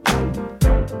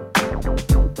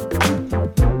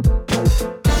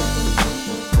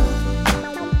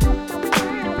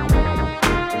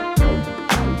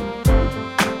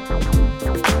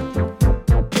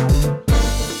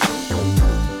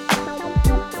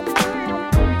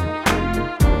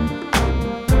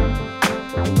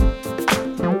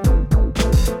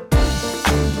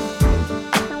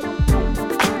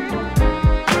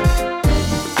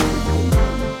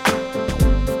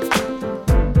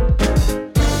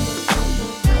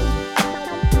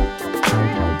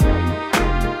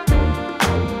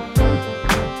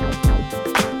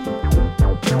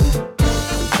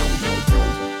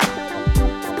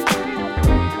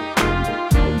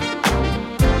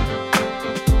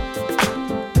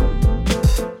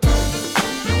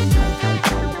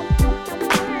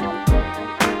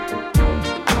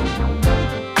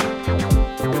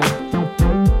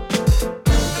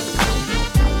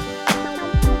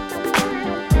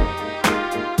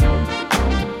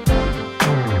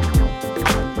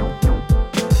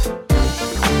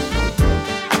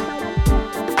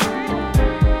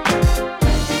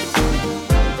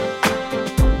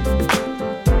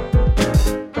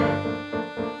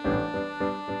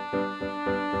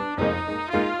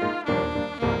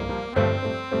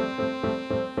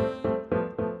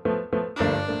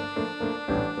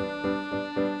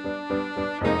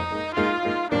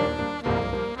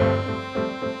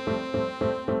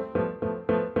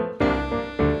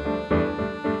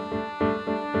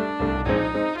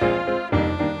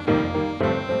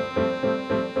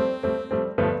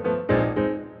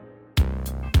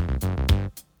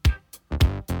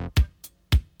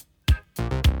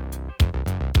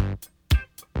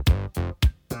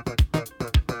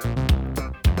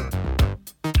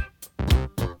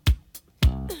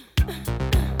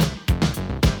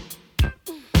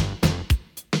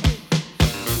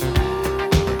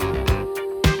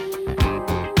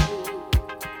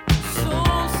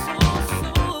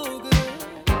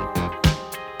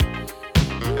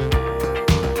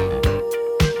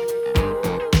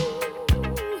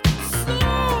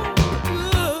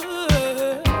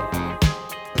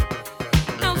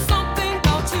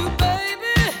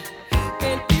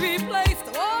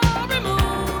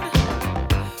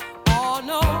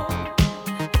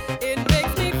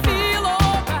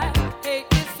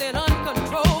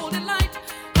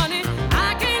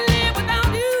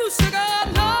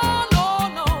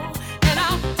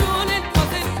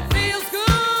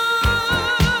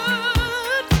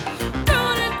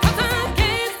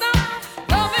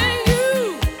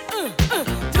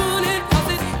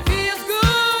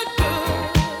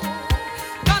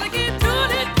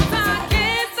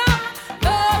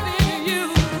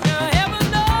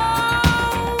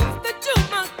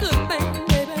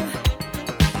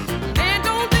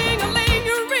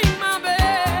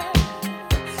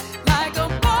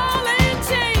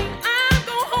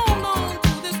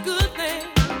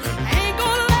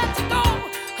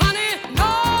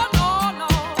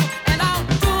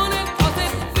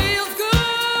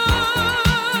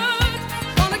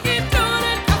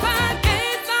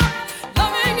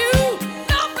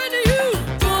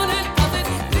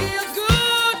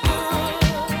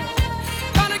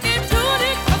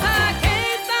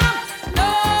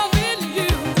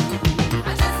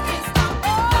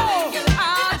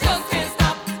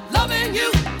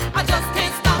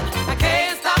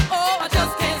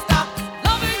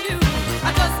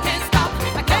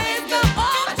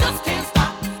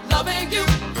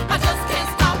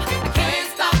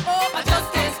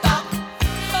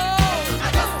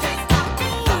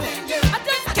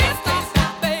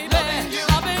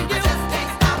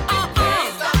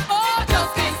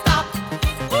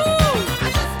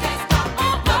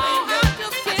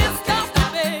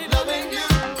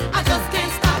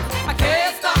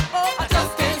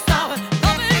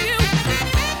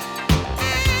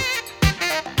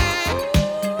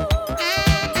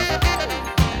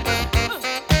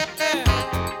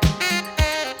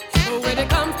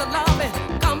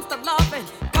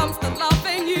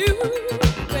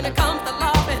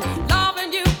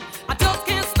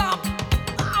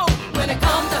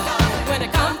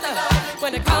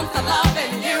 when it comes to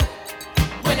loving you.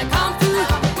 When it comes to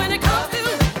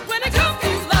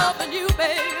loving you,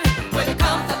 baby. When it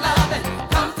comes to loving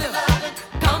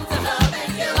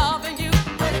you, loving you.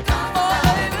 When it comes to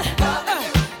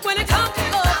when it comes to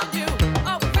loving you,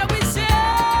 oh, can we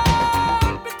share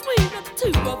between the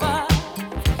two of us?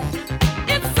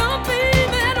 It's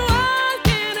something that words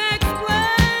can't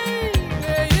explain.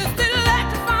 It's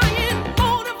electrifying,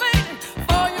 motivating.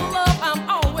 For your love, I'm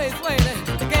always waiting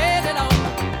to get it on.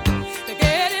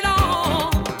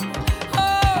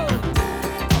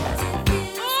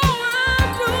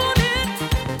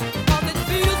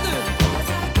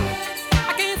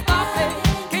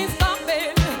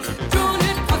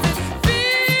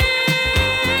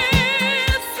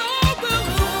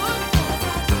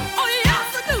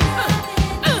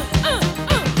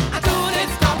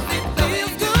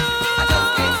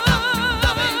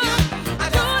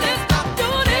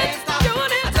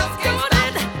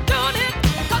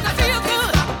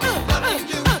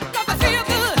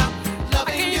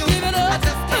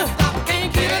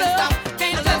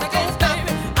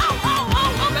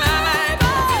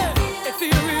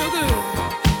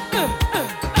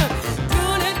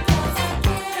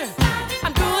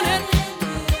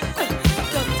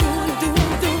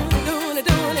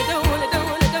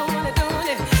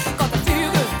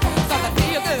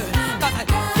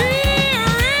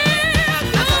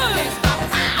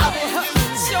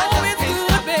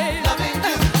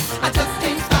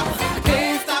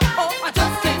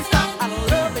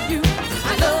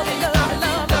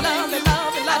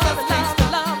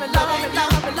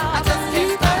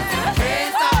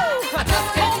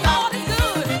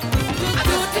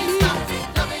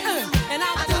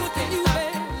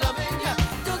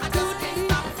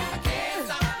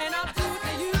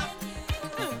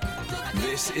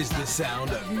 This is the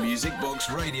sound of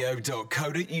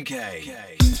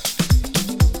musicboxradio.co.uk.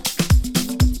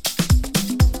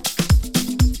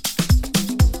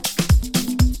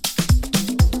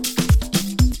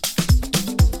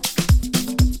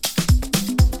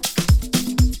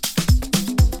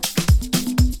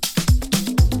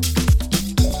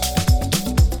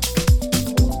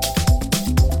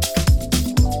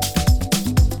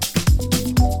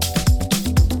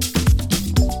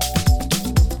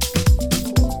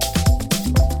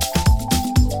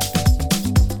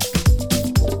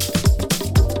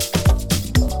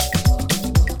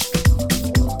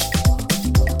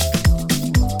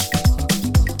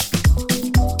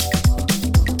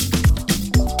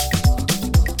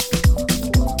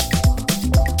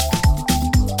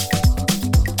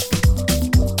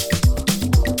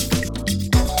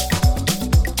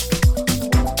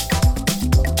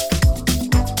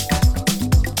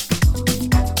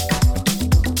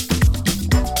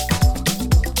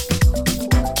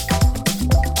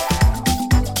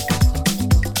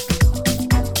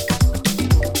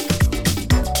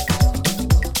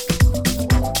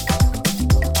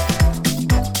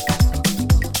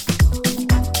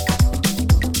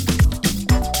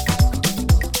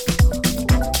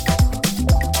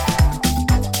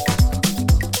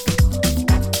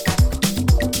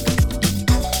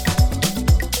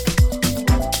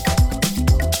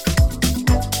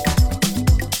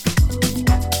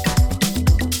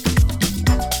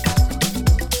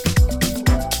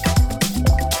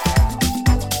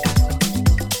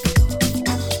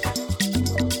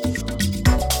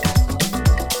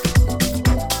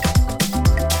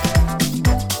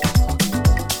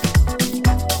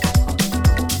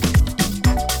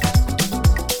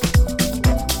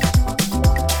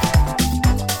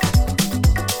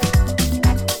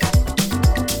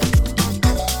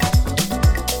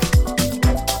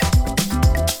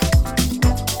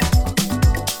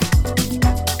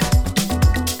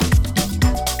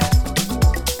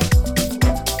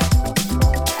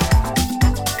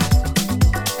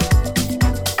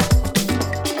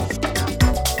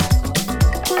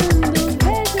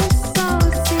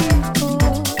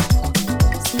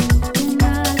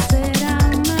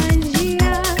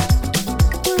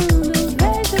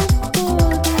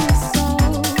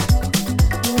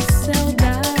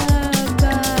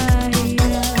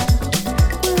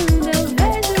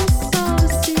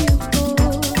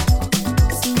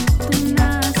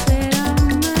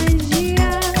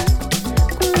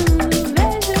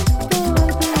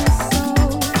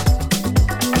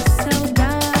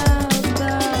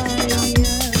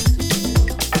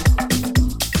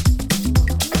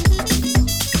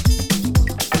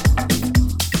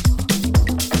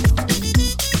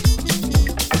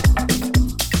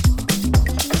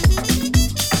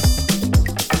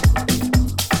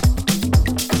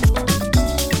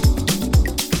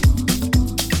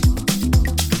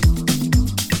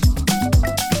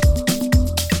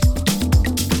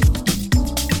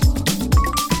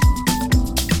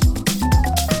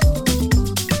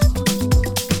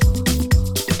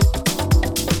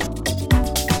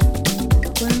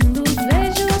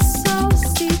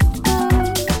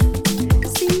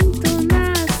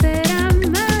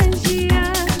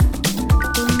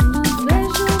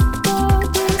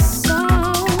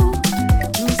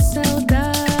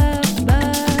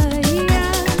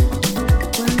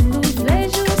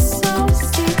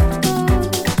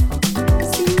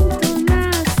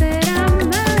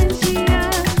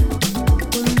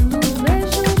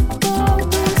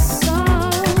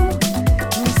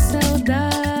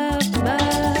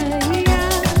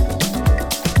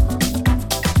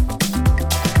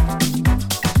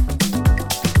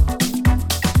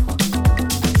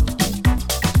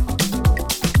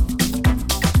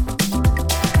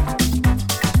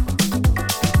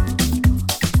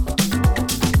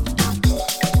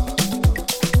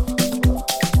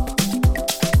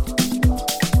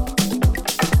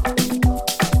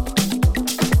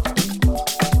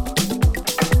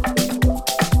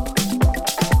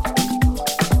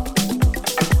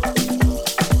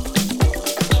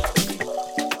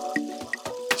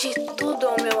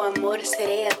 amor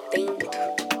serei atento,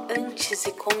 antes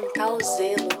e com tal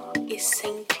zelo, e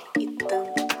sempre e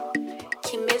tanto,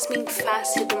 que mesmo em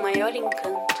face do maior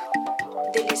encanto,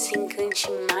 dele se encante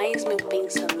mais meu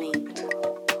pensamento.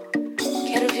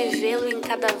 Quero vivê-lo em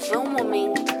cada vão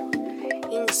momento,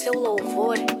 e em seu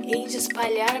louvor hei de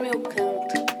espalhar meu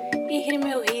canto, e rir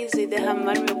meu riso e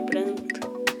derramar meu pranto,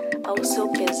 ao seu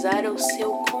pesar, ao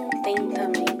seu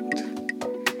contentamento.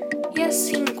 E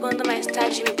assim, quando mais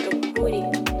tarde me procure,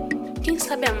 quem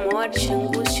sabe a morte, a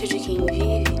angústia de quem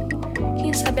vive,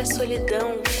 quem sabe a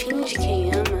solidão, o fim de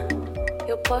quem ama,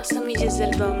 eu possa me dizer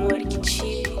do amor que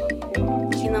tive,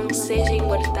 que não seja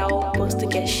imortal, posto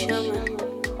que é chama,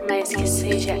 mas que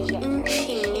seja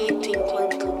infinito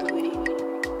enquanto dure.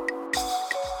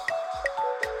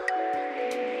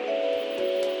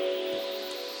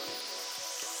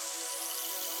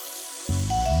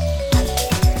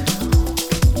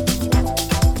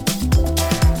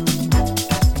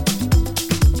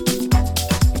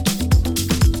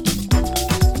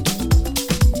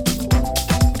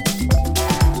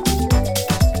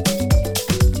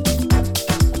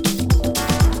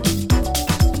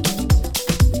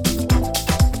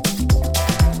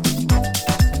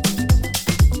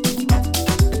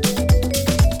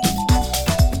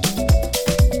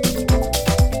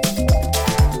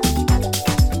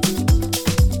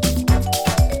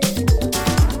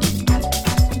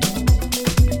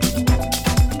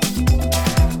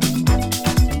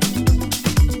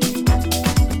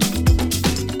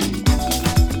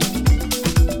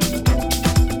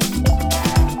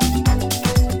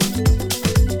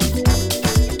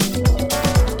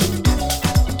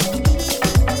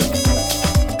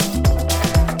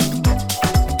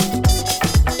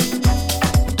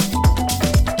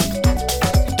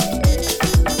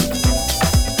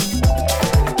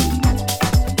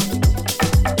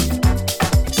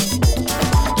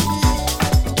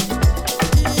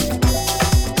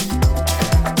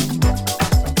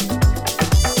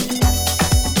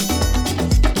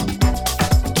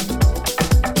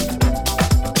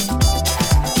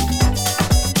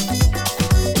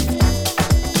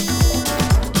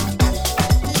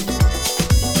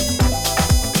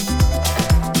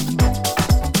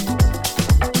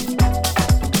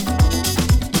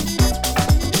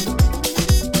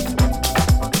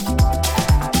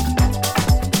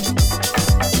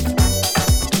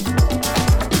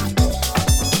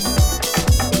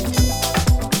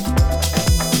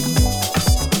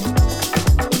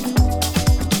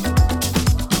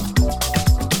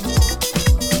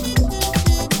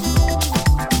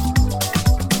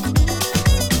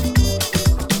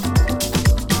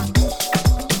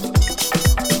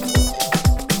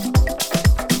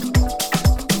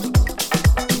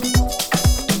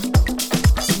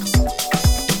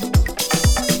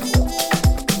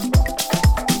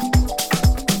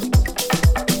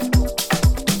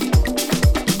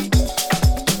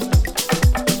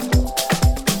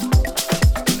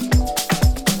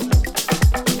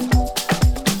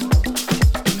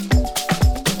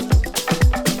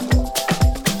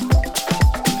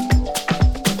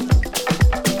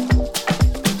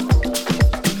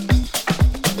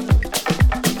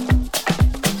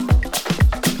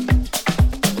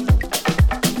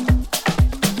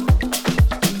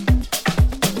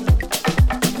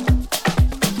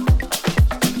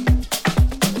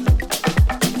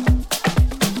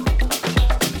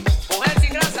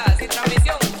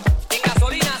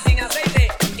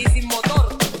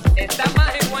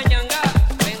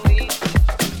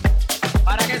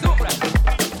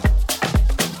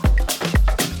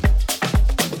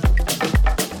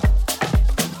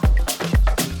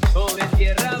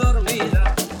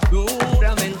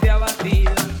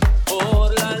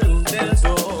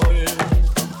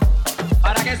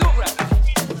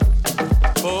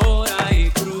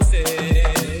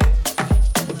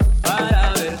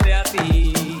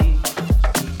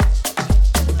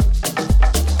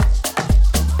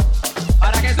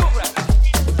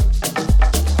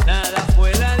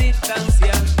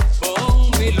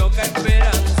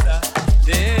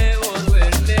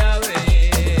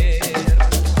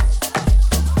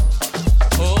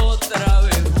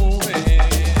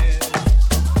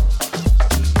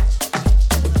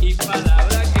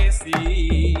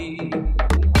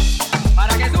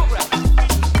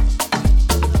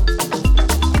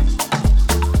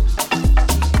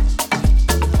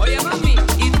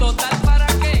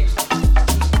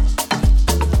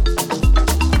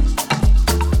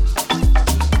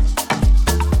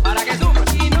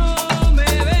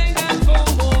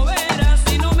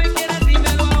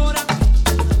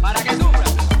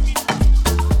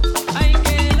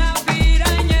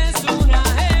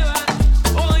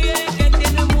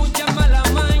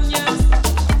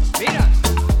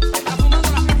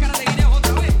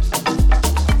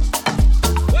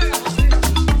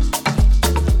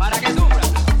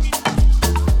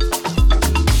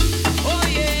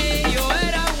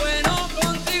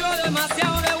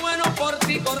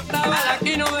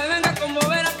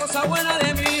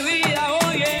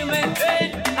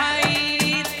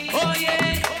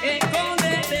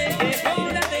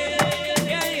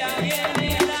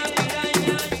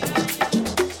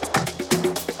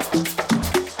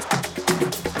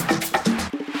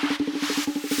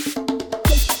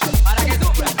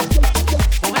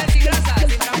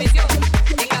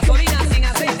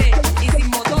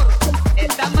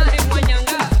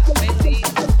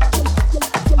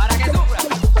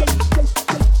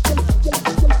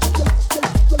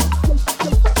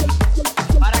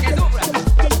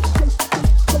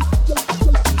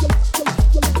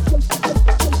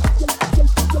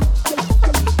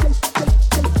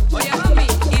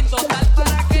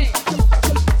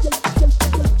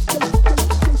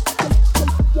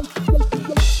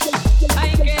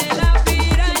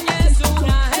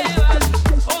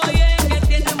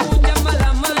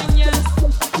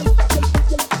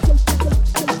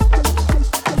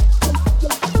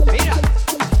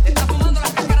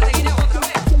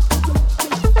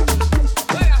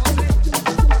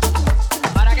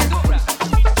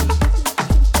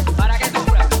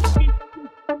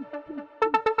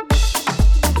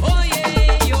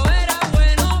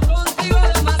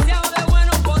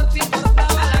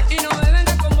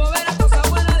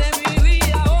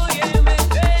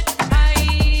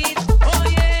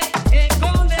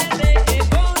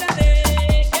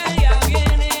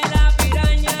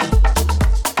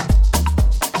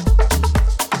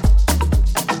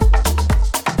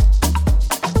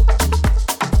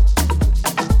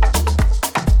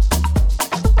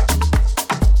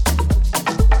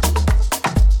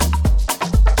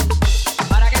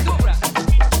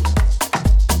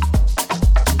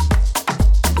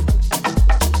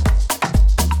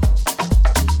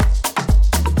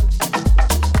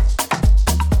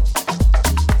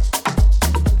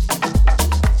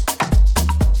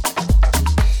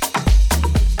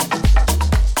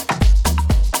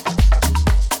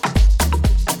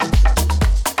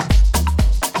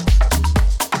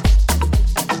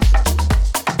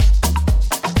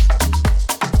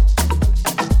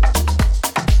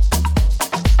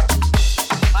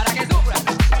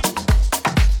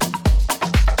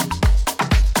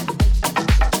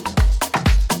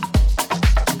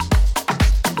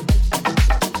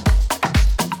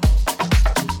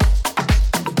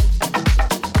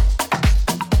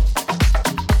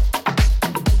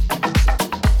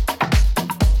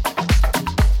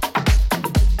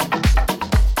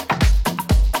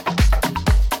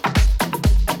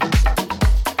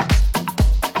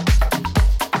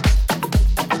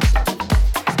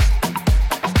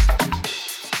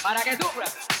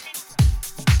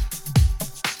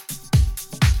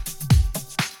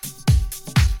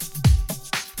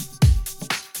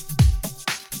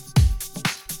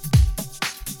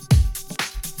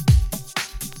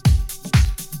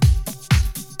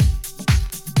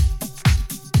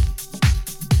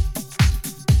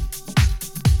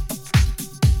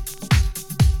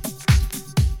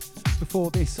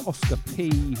 this Oscar P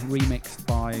remixed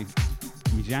by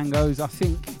Mijangos, I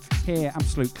think. Here,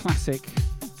 absolute classic.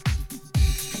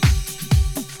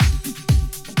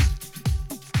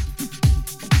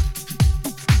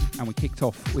 And we kicked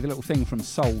off with a little thing from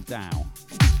Soul Dow.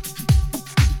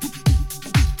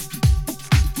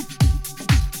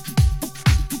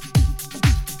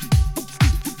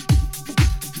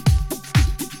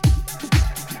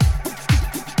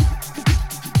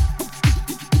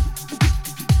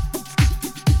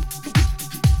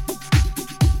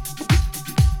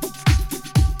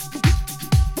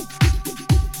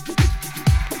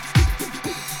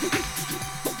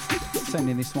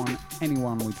 Sending this one,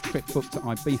 anyone with trip booked to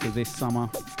Ibiza this summer.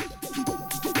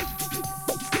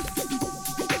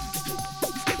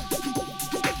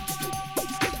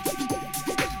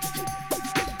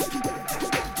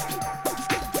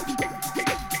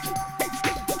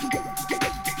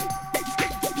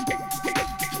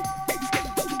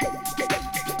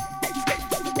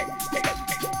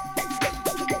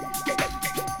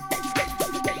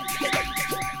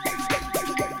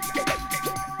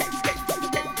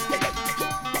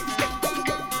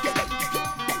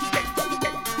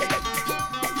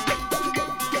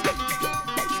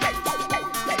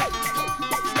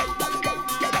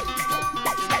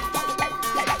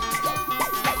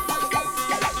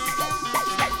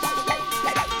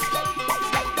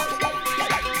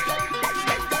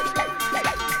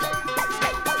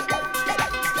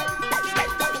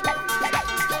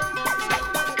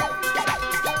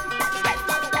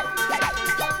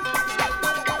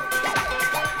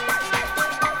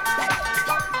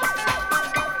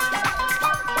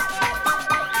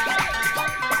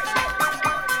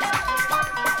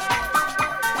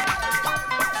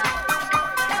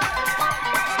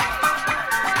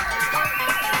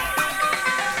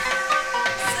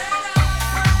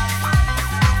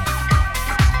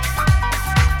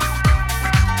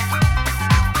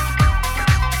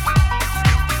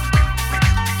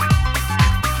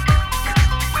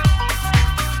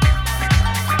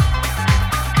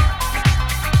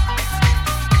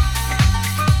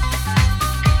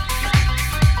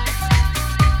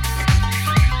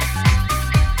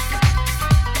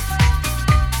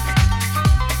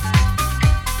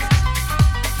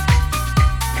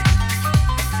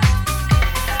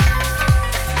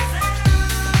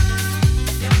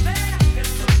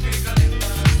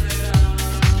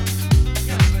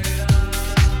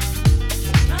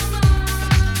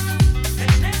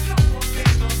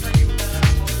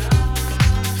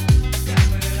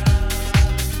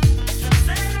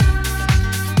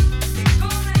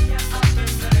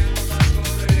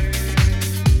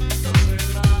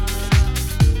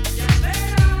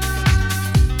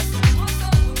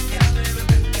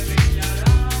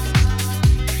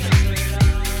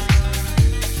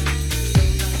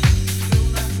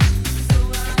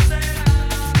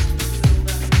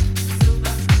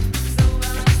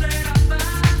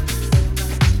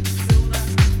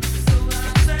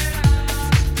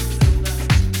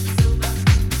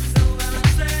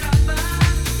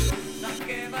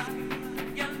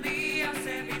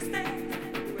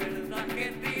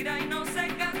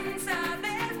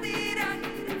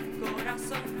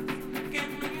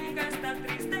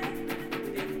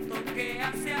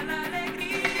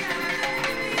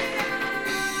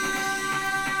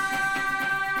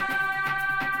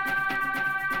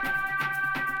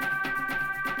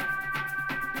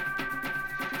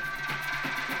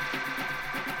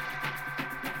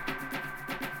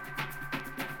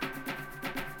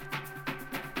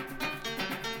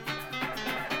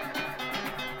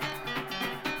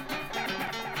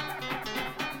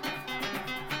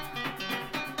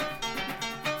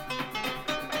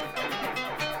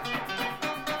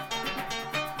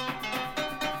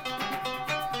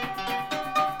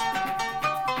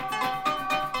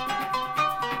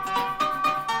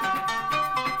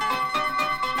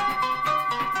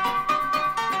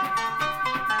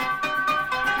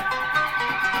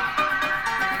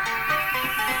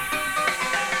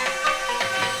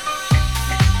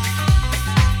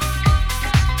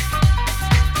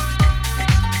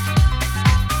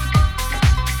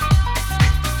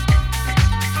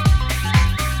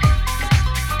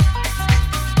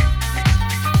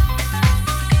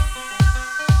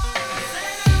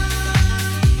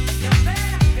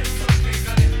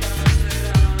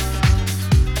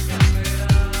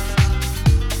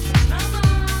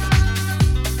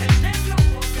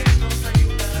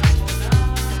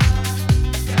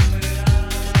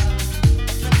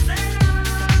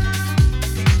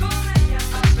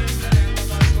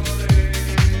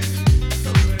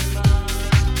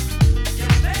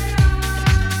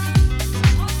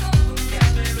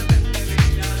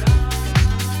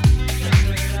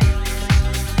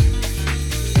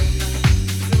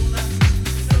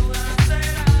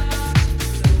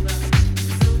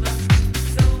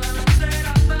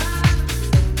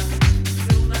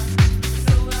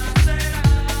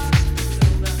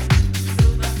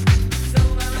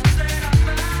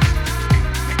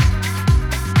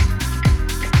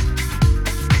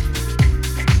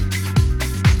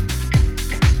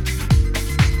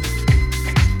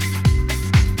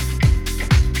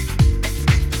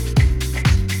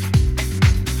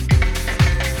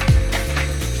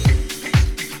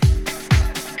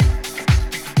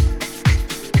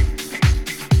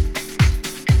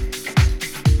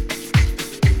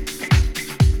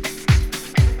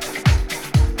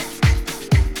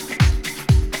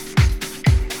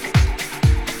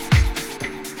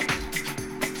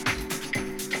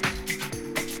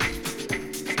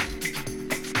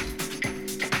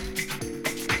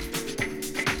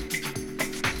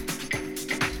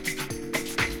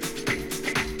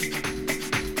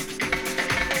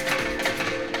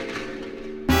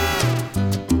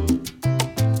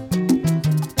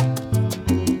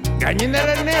 ñi nar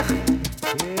a neex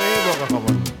boo ko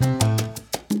xamoon.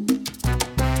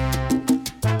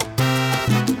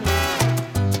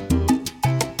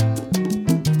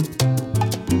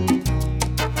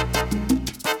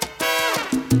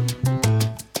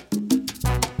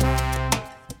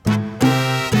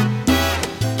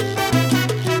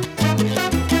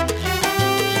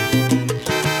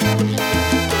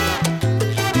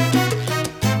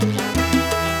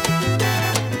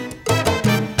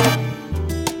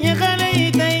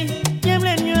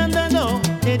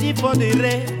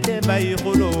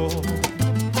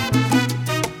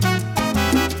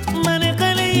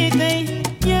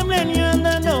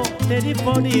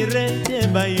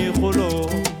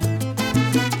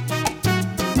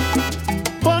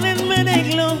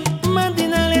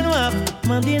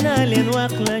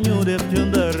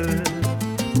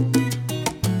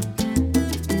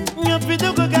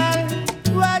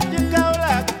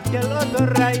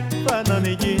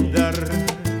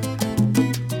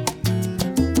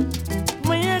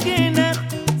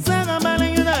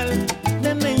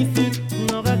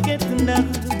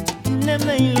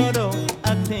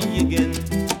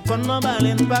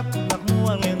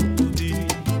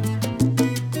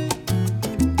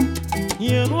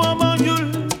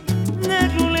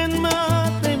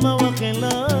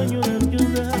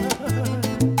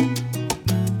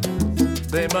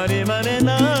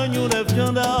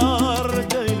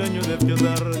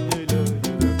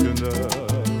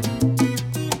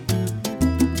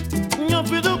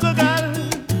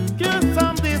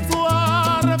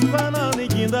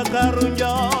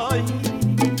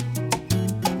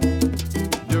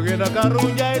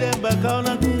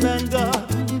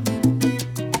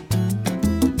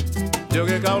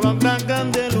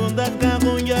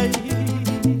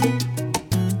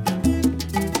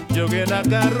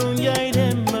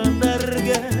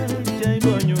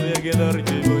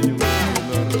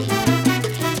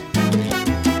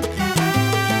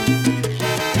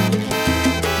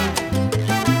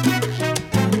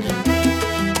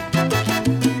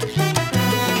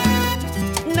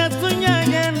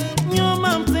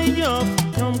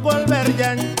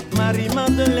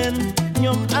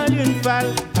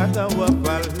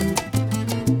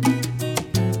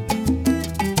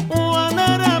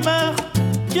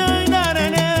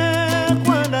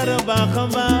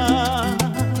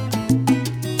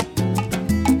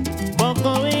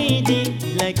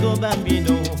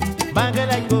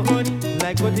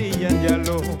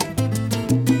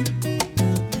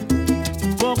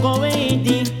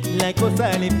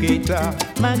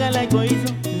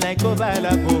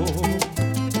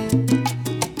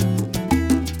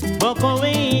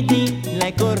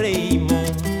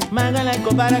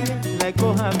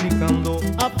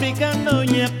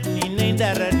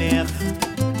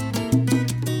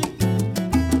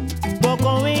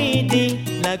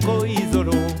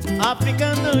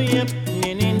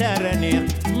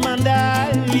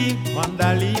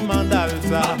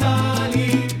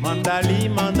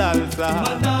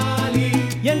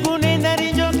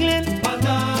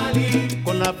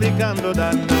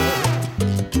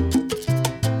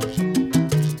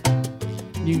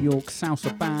 New York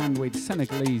salsa band with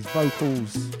Senegalese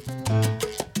vocals.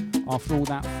 After all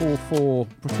that 4/4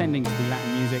 pretending to be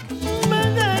Latin music.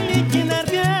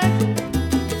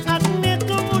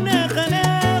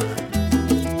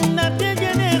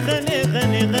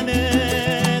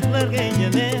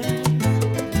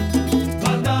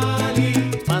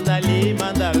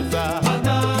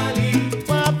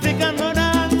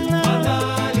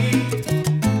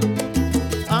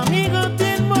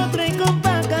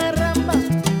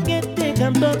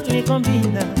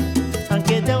 Combina,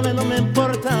 aunque te hable no me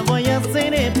importa, voy a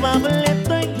ser el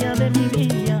Pableto ya de mi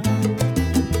vida.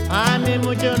 A mí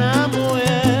mucho una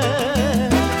mujer.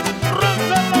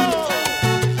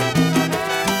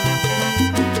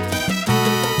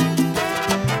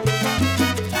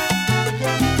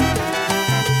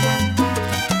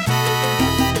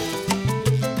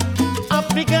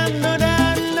 Africano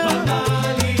dano,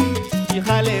 y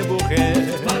jale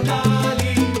mujer.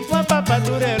 Guapa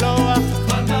Tureloa.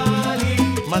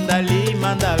 Mandali,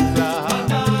 mandalsa.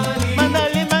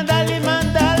 Mandali, mandali,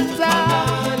 mandalsa.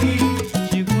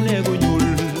 Chikune gunyul.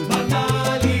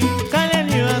 Mandali. Kalen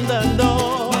yu andando.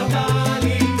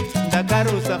 Mandali.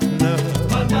 Dakaru safna.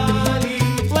 Mandali.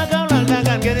 Wakaulang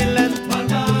dagan gerilan.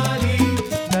 Mandali.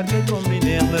 Darke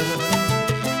kombiner.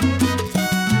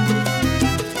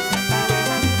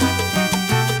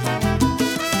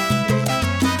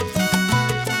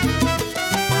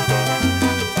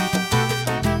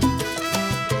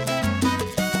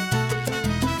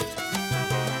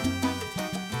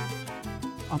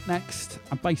 next,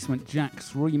 a Basement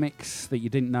Jaxx remix that you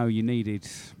didn't know you needed,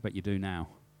 but you do now.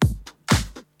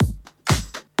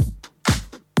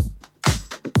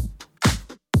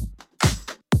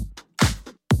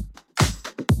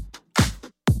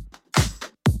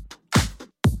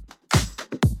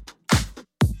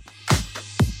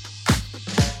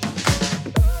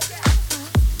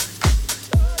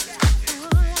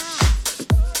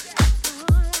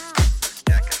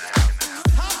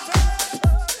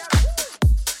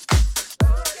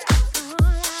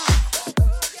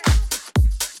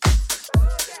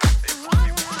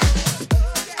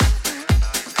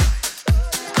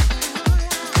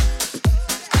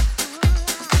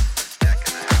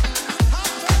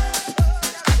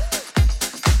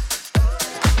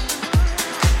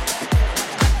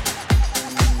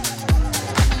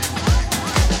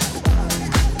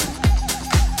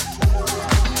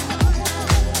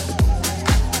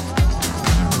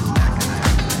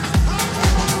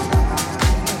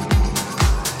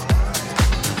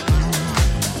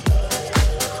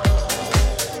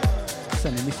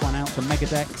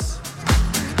 Jaxx.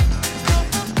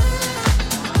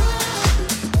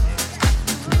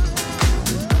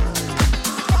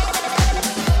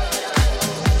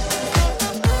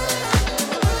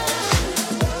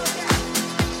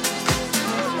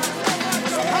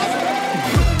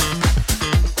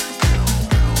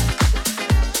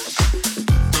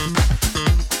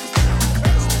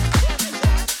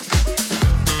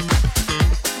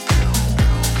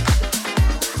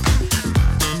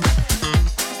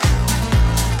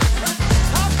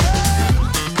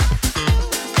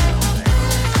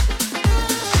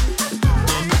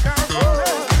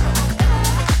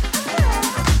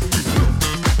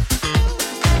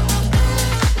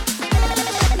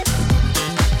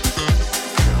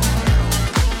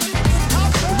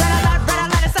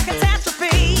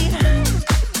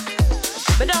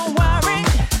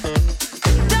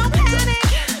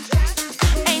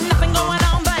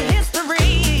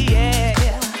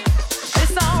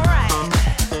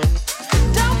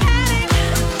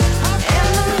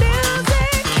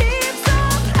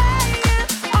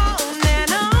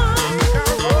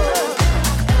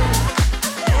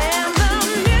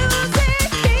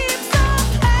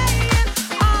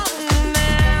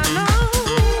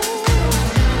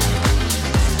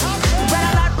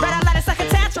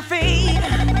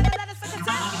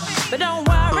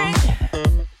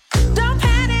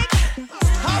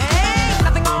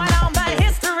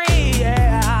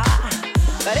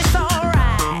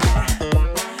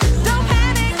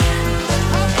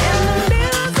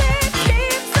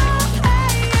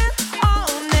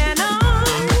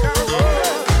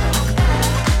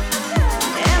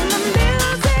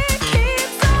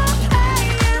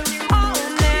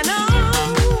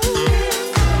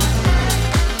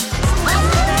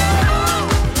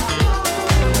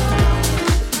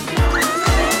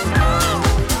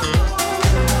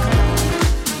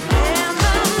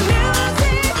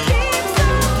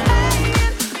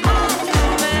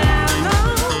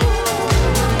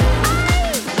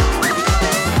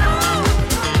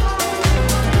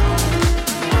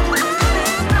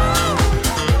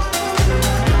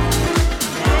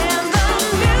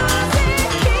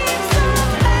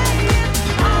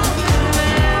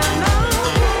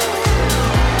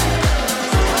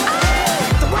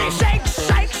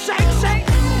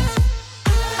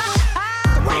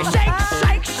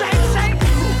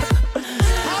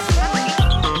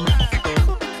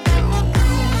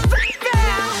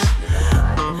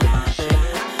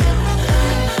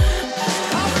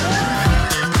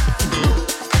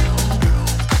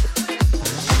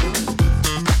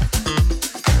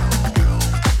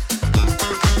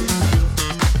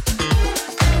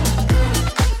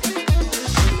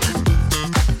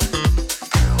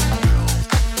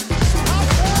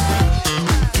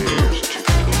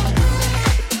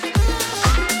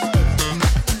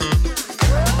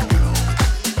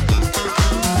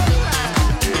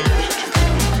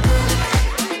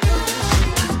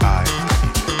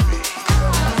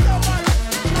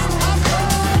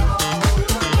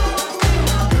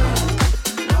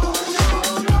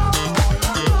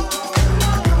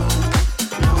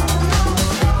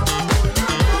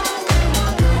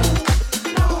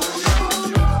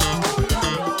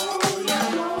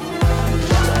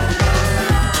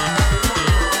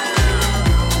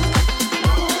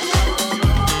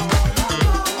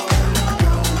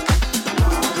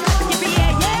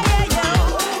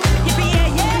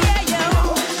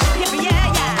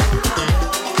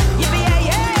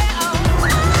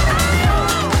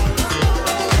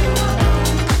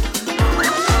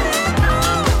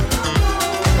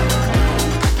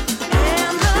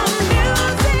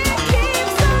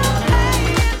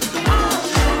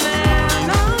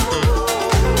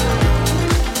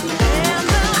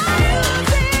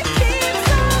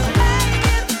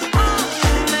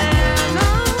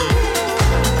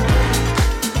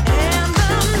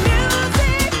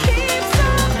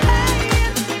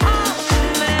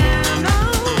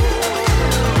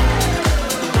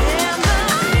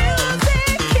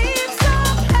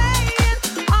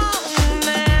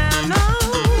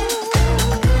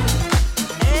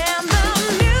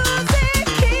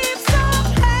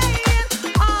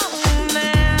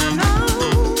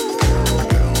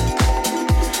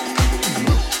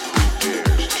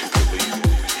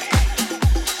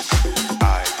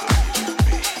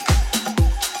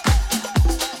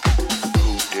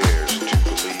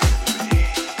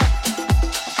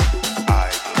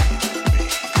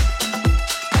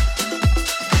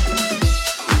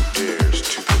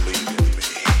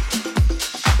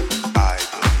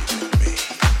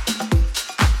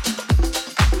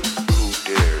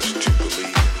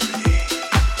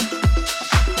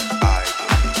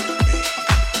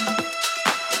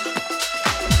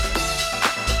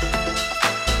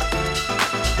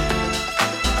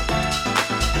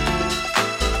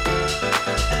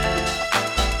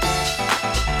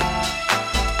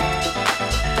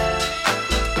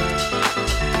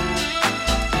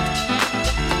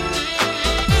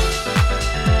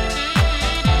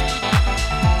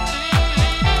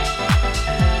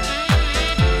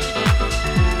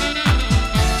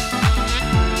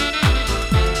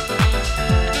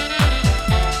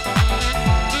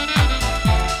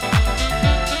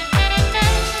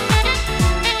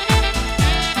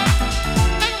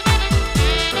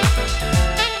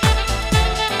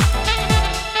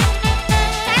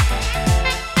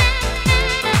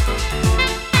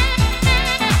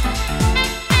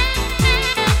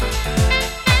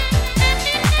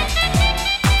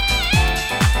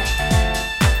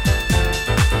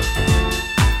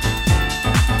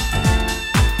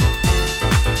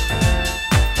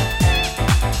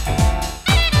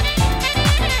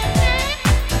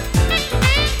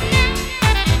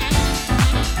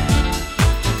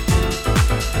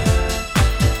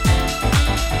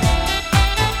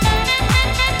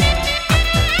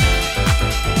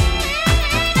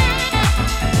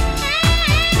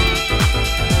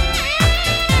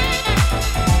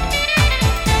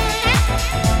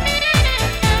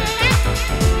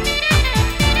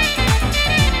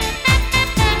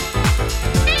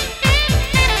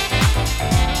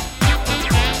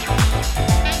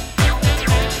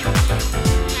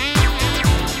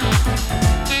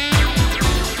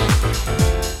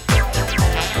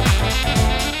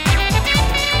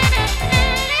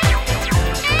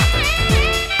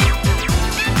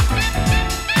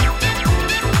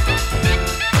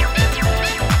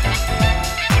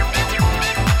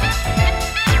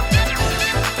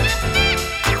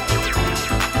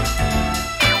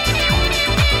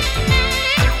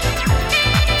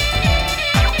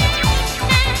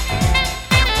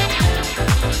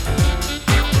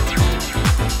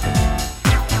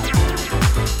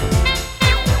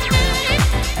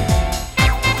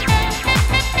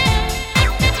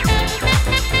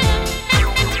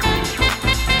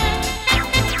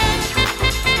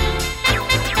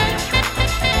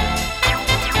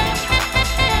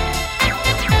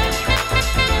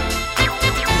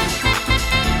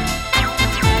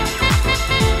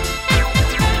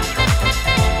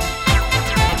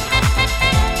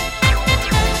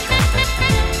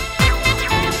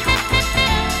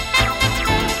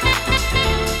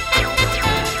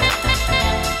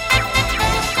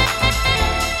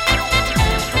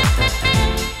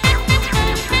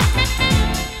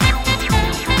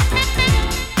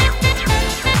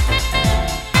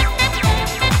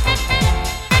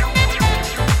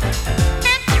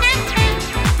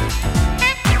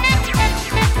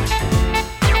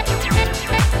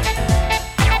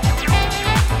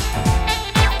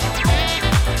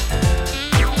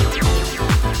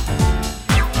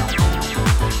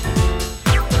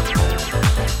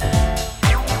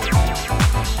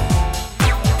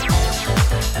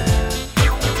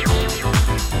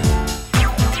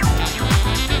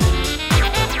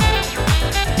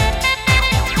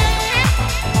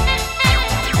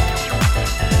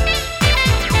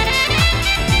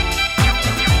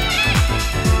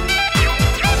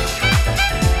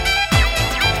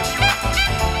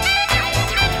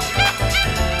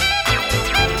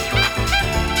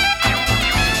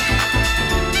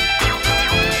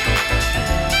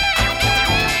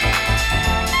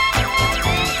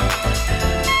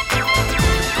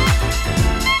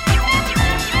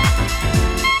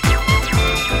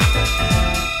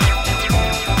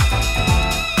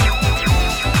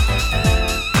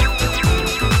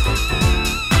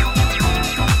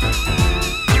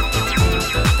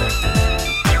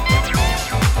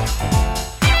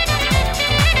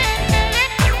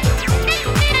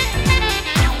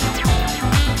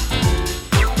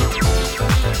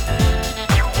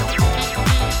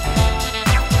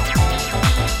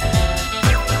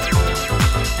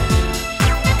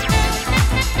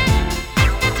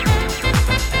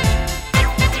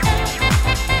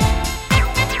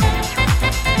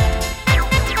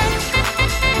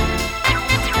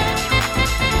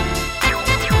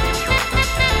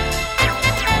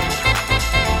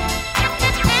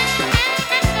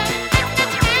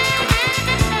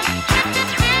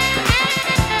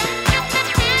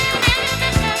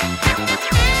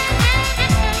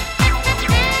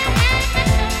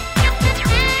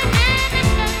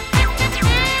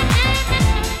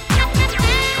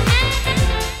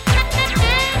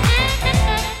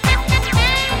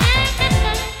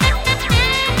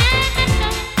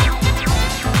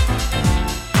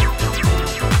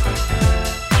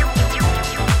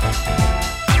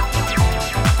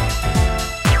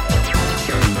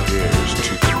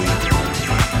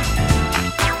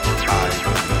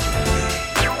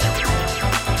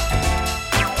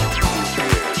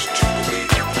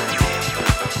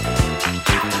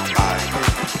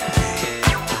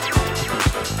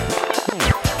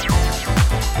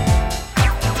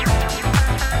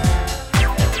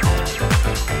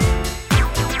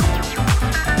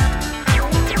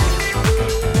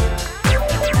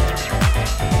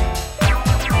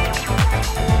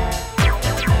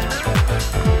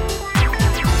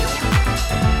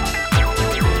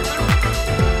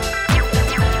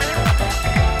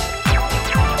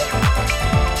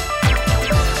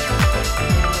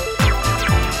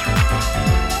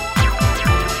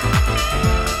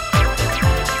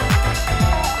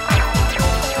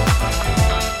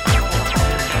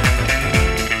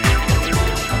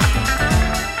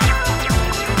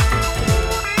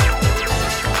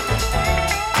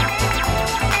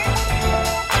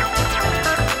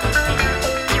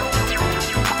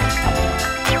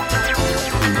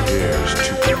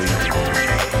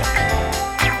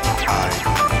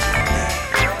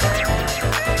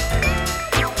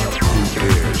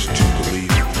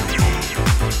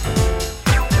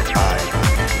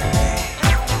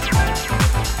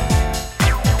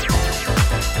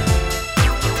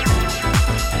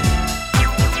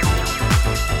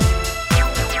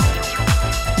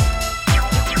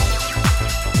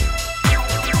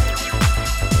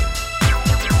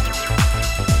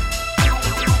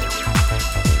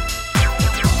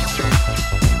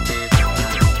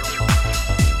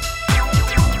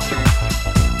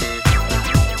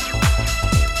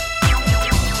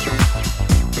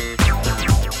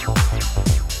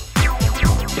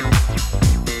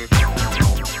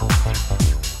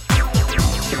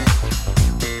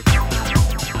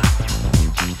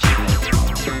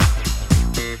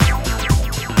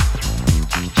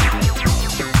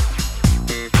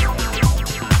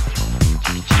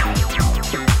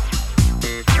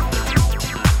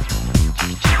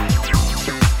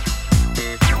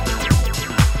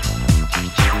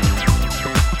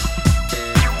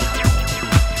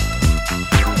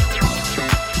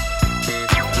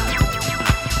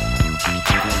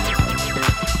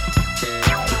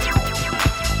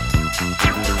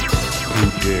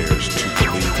 dares to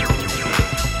believe in me,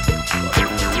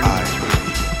 but I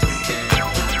believe in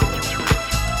me.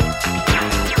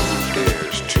 Who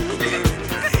dares to believe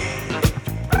in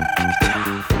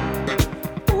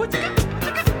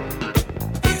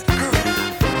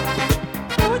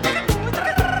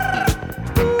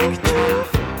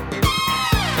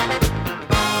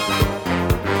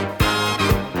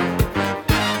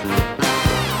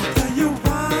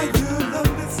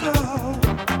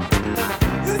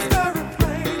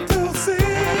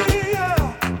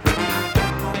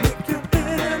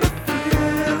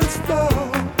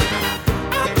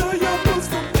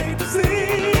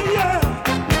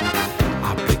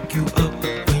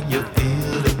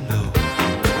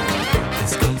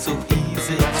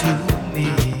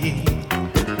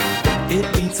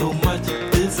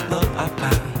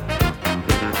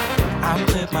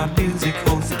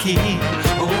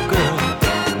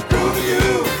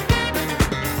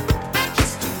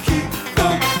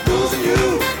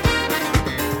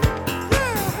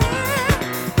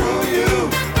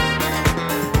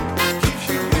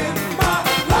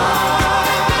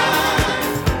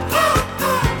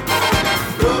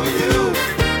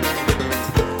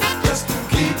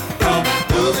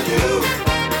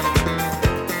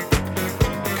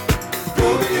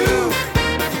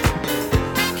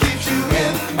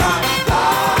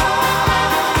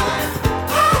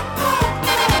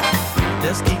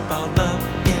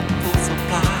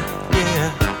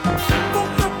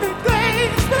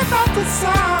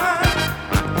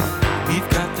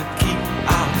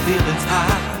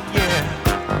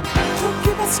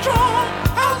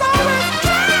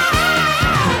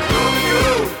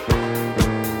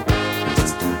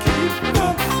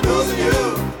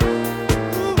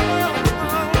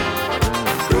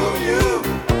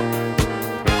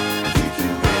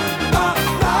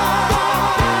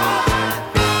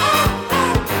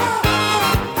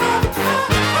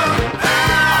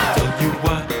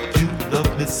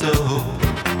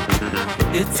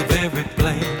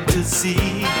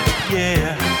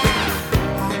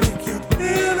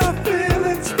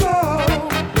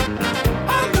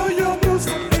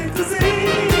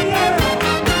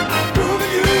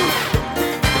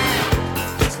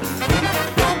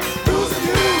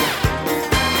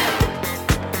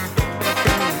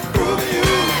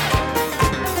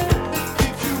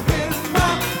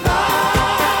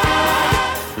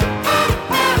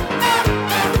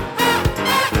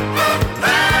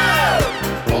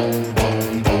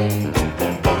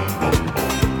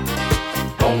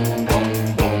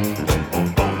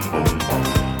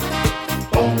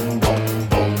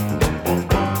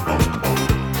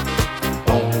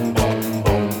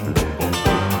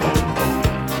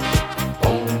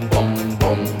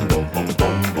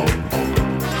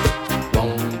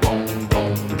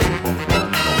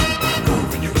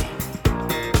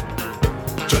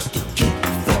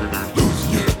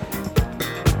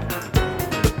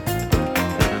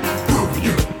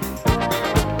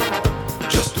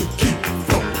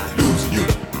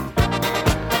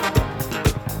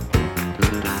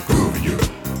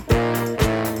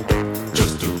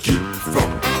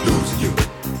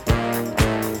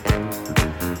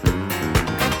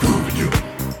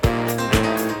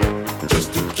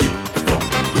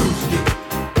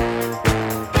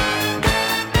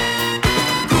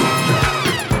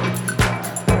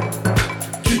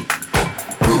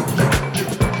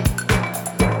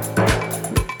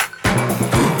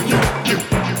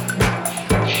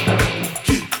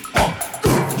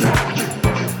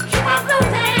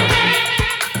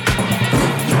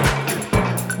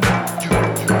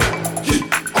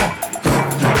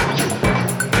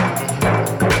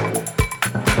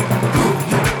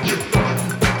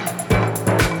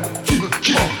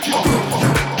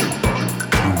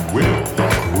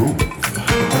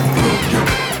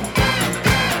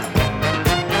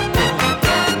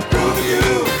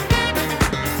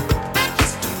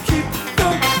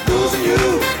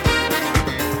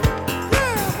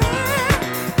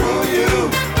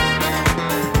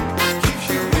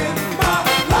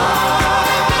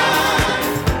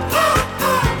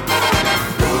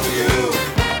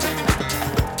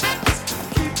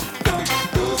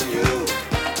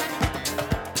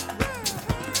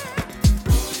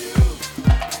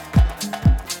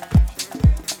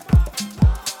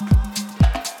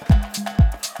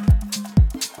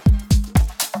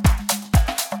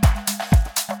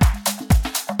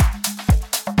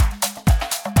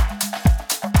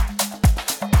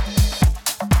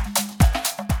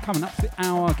coming up to the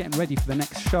hour, getting ready for the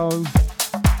next show.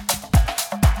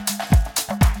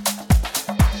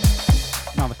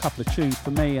 Another couple of tunes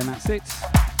for me and that's it.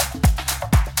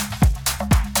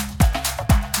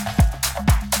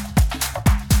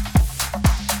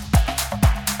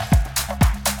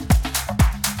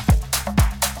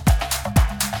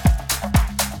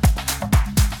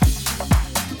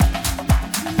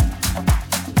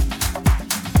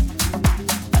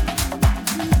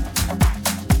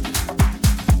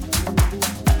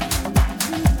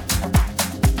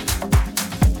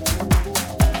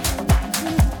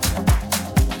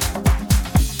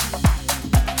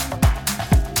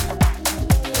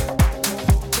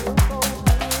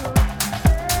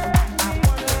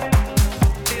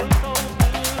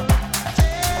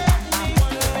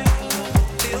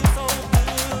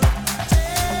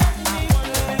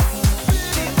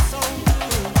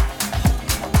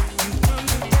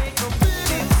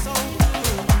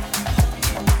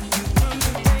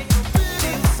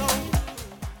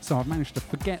 So I've managed to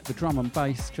forget the drum and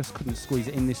bass, just couldn't squeeze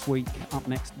it in this week. Up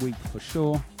next week for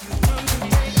sure.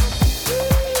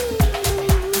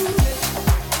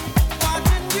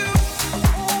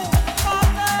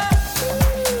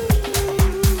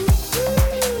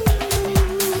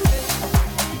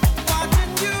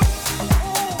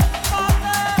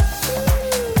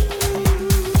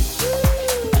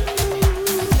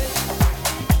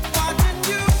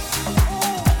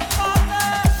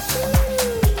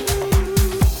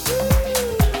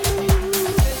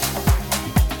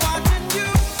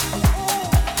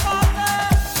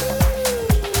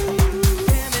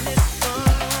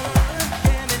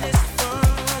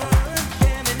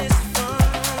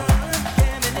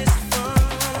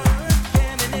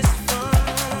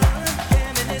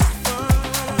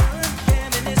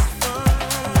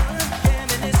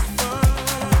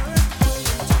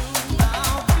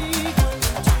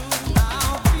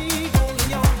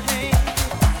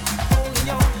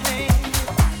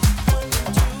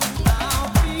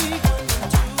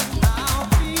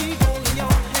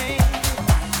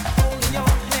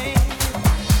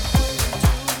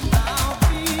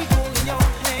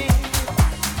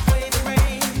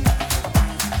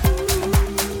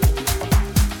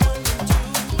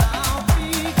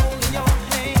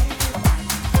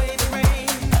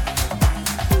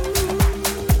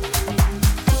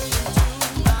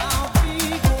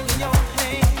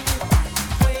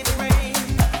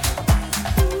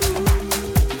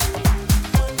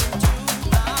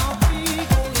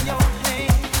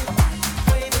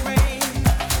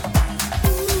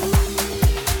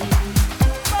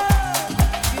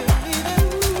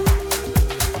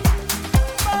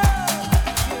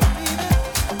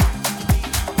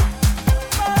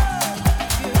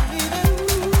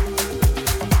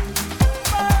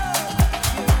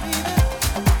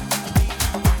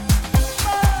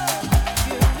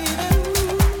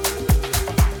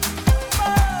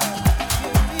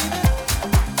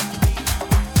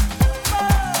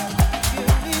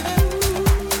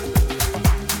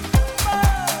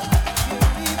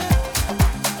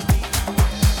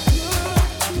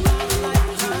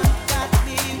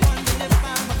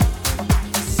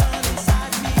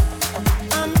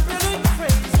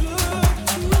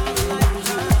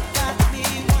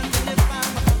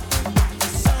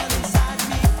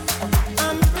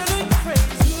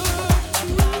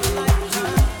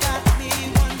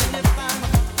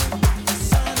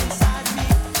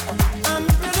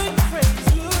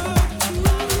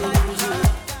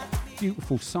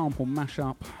 Sample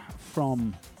mashup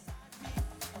from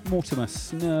Mortimer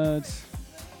Snerd,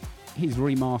 his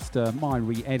remaster, my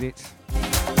re-edit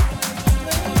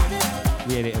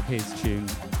of his tune.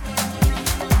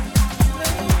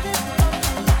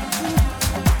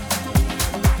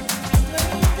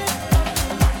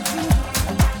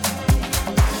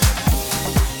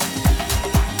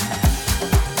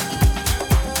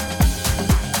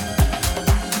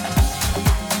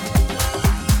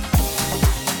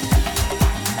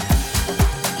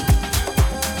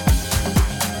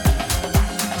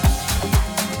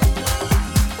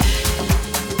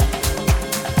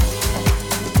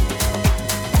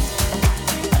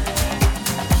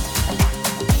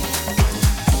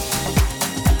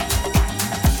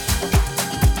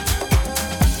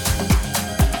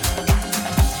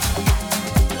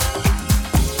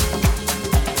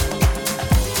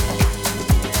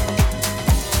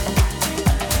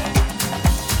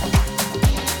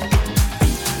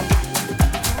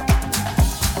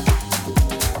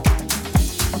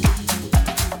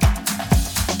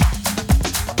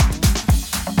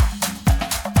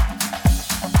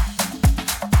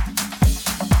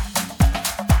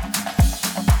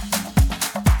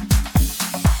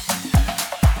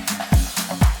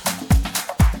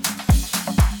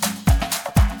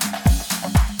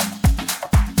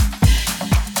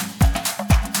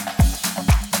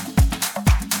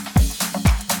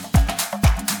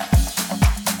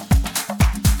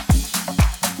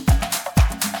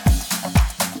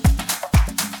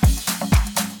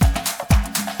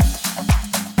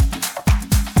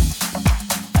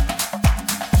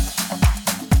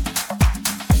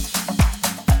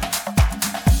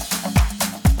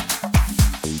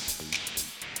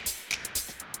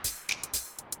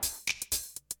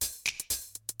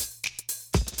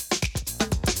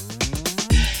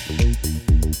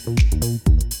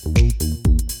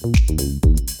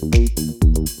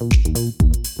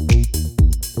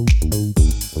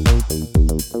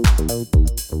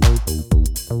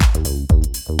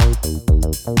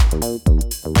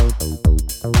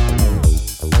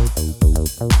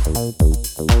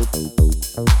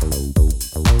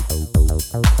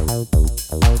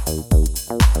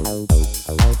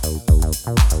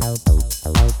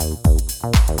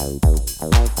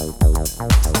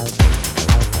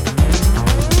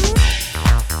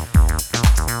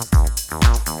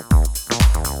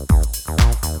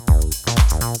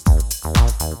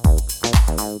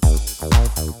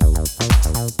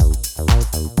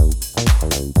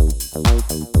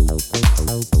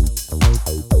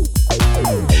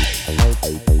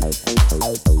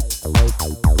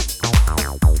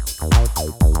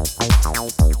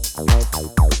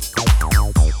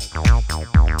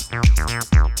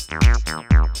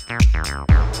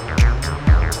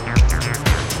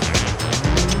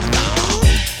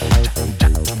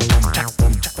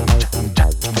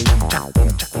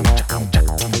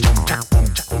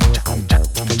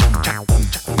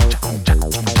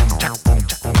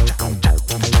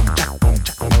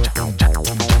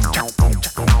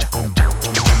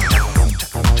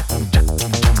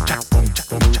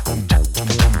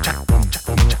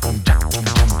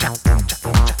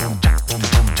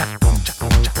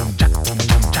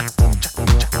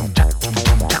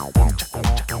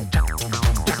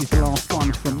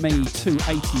 Me,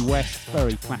 280 West,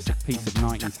 very classic piece of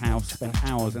 90s house. Spent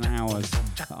hours and hours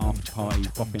at after parties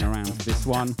bopping around to this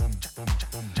one.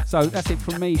 So that's it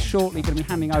from me. Shortly going to be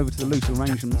handing over to the Loose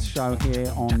Arrangements show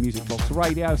here on Music Box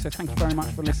Radio. So thank you very much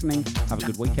for listening. Have a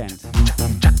good weekend.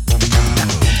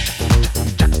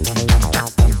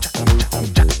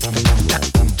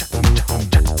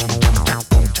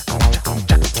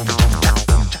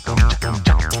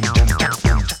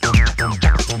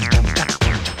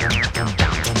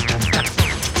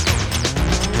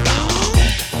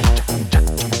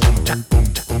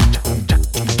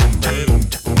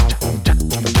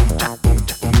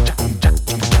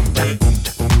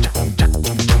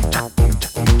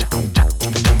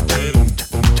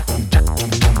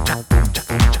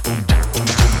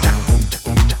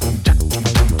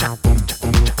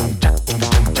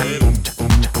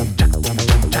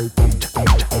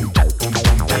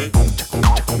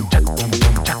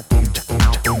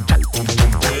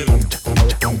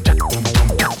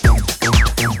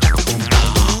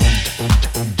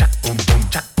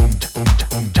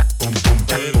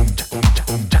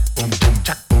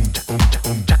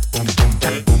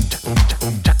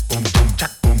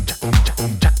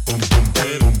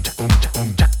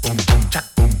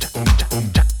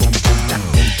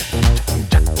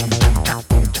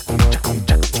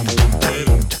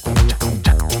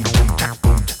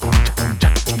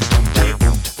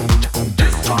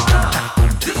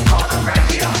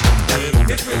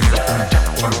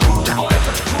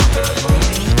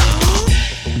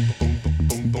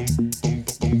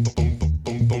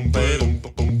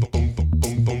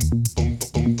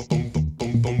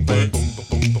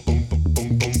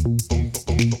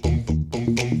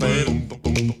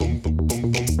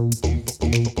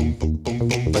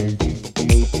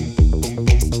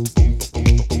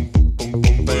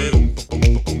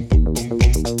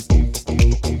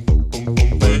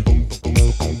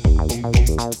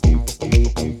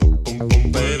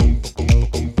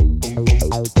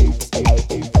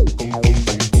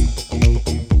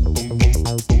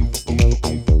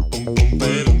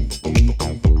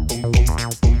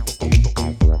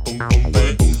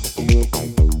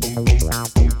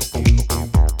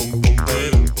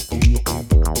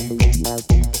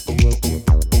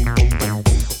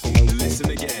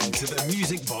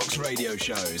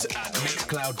 Shows at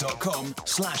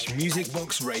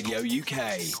mixcloud.com/musicboxradio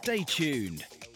UK. Stay tuned.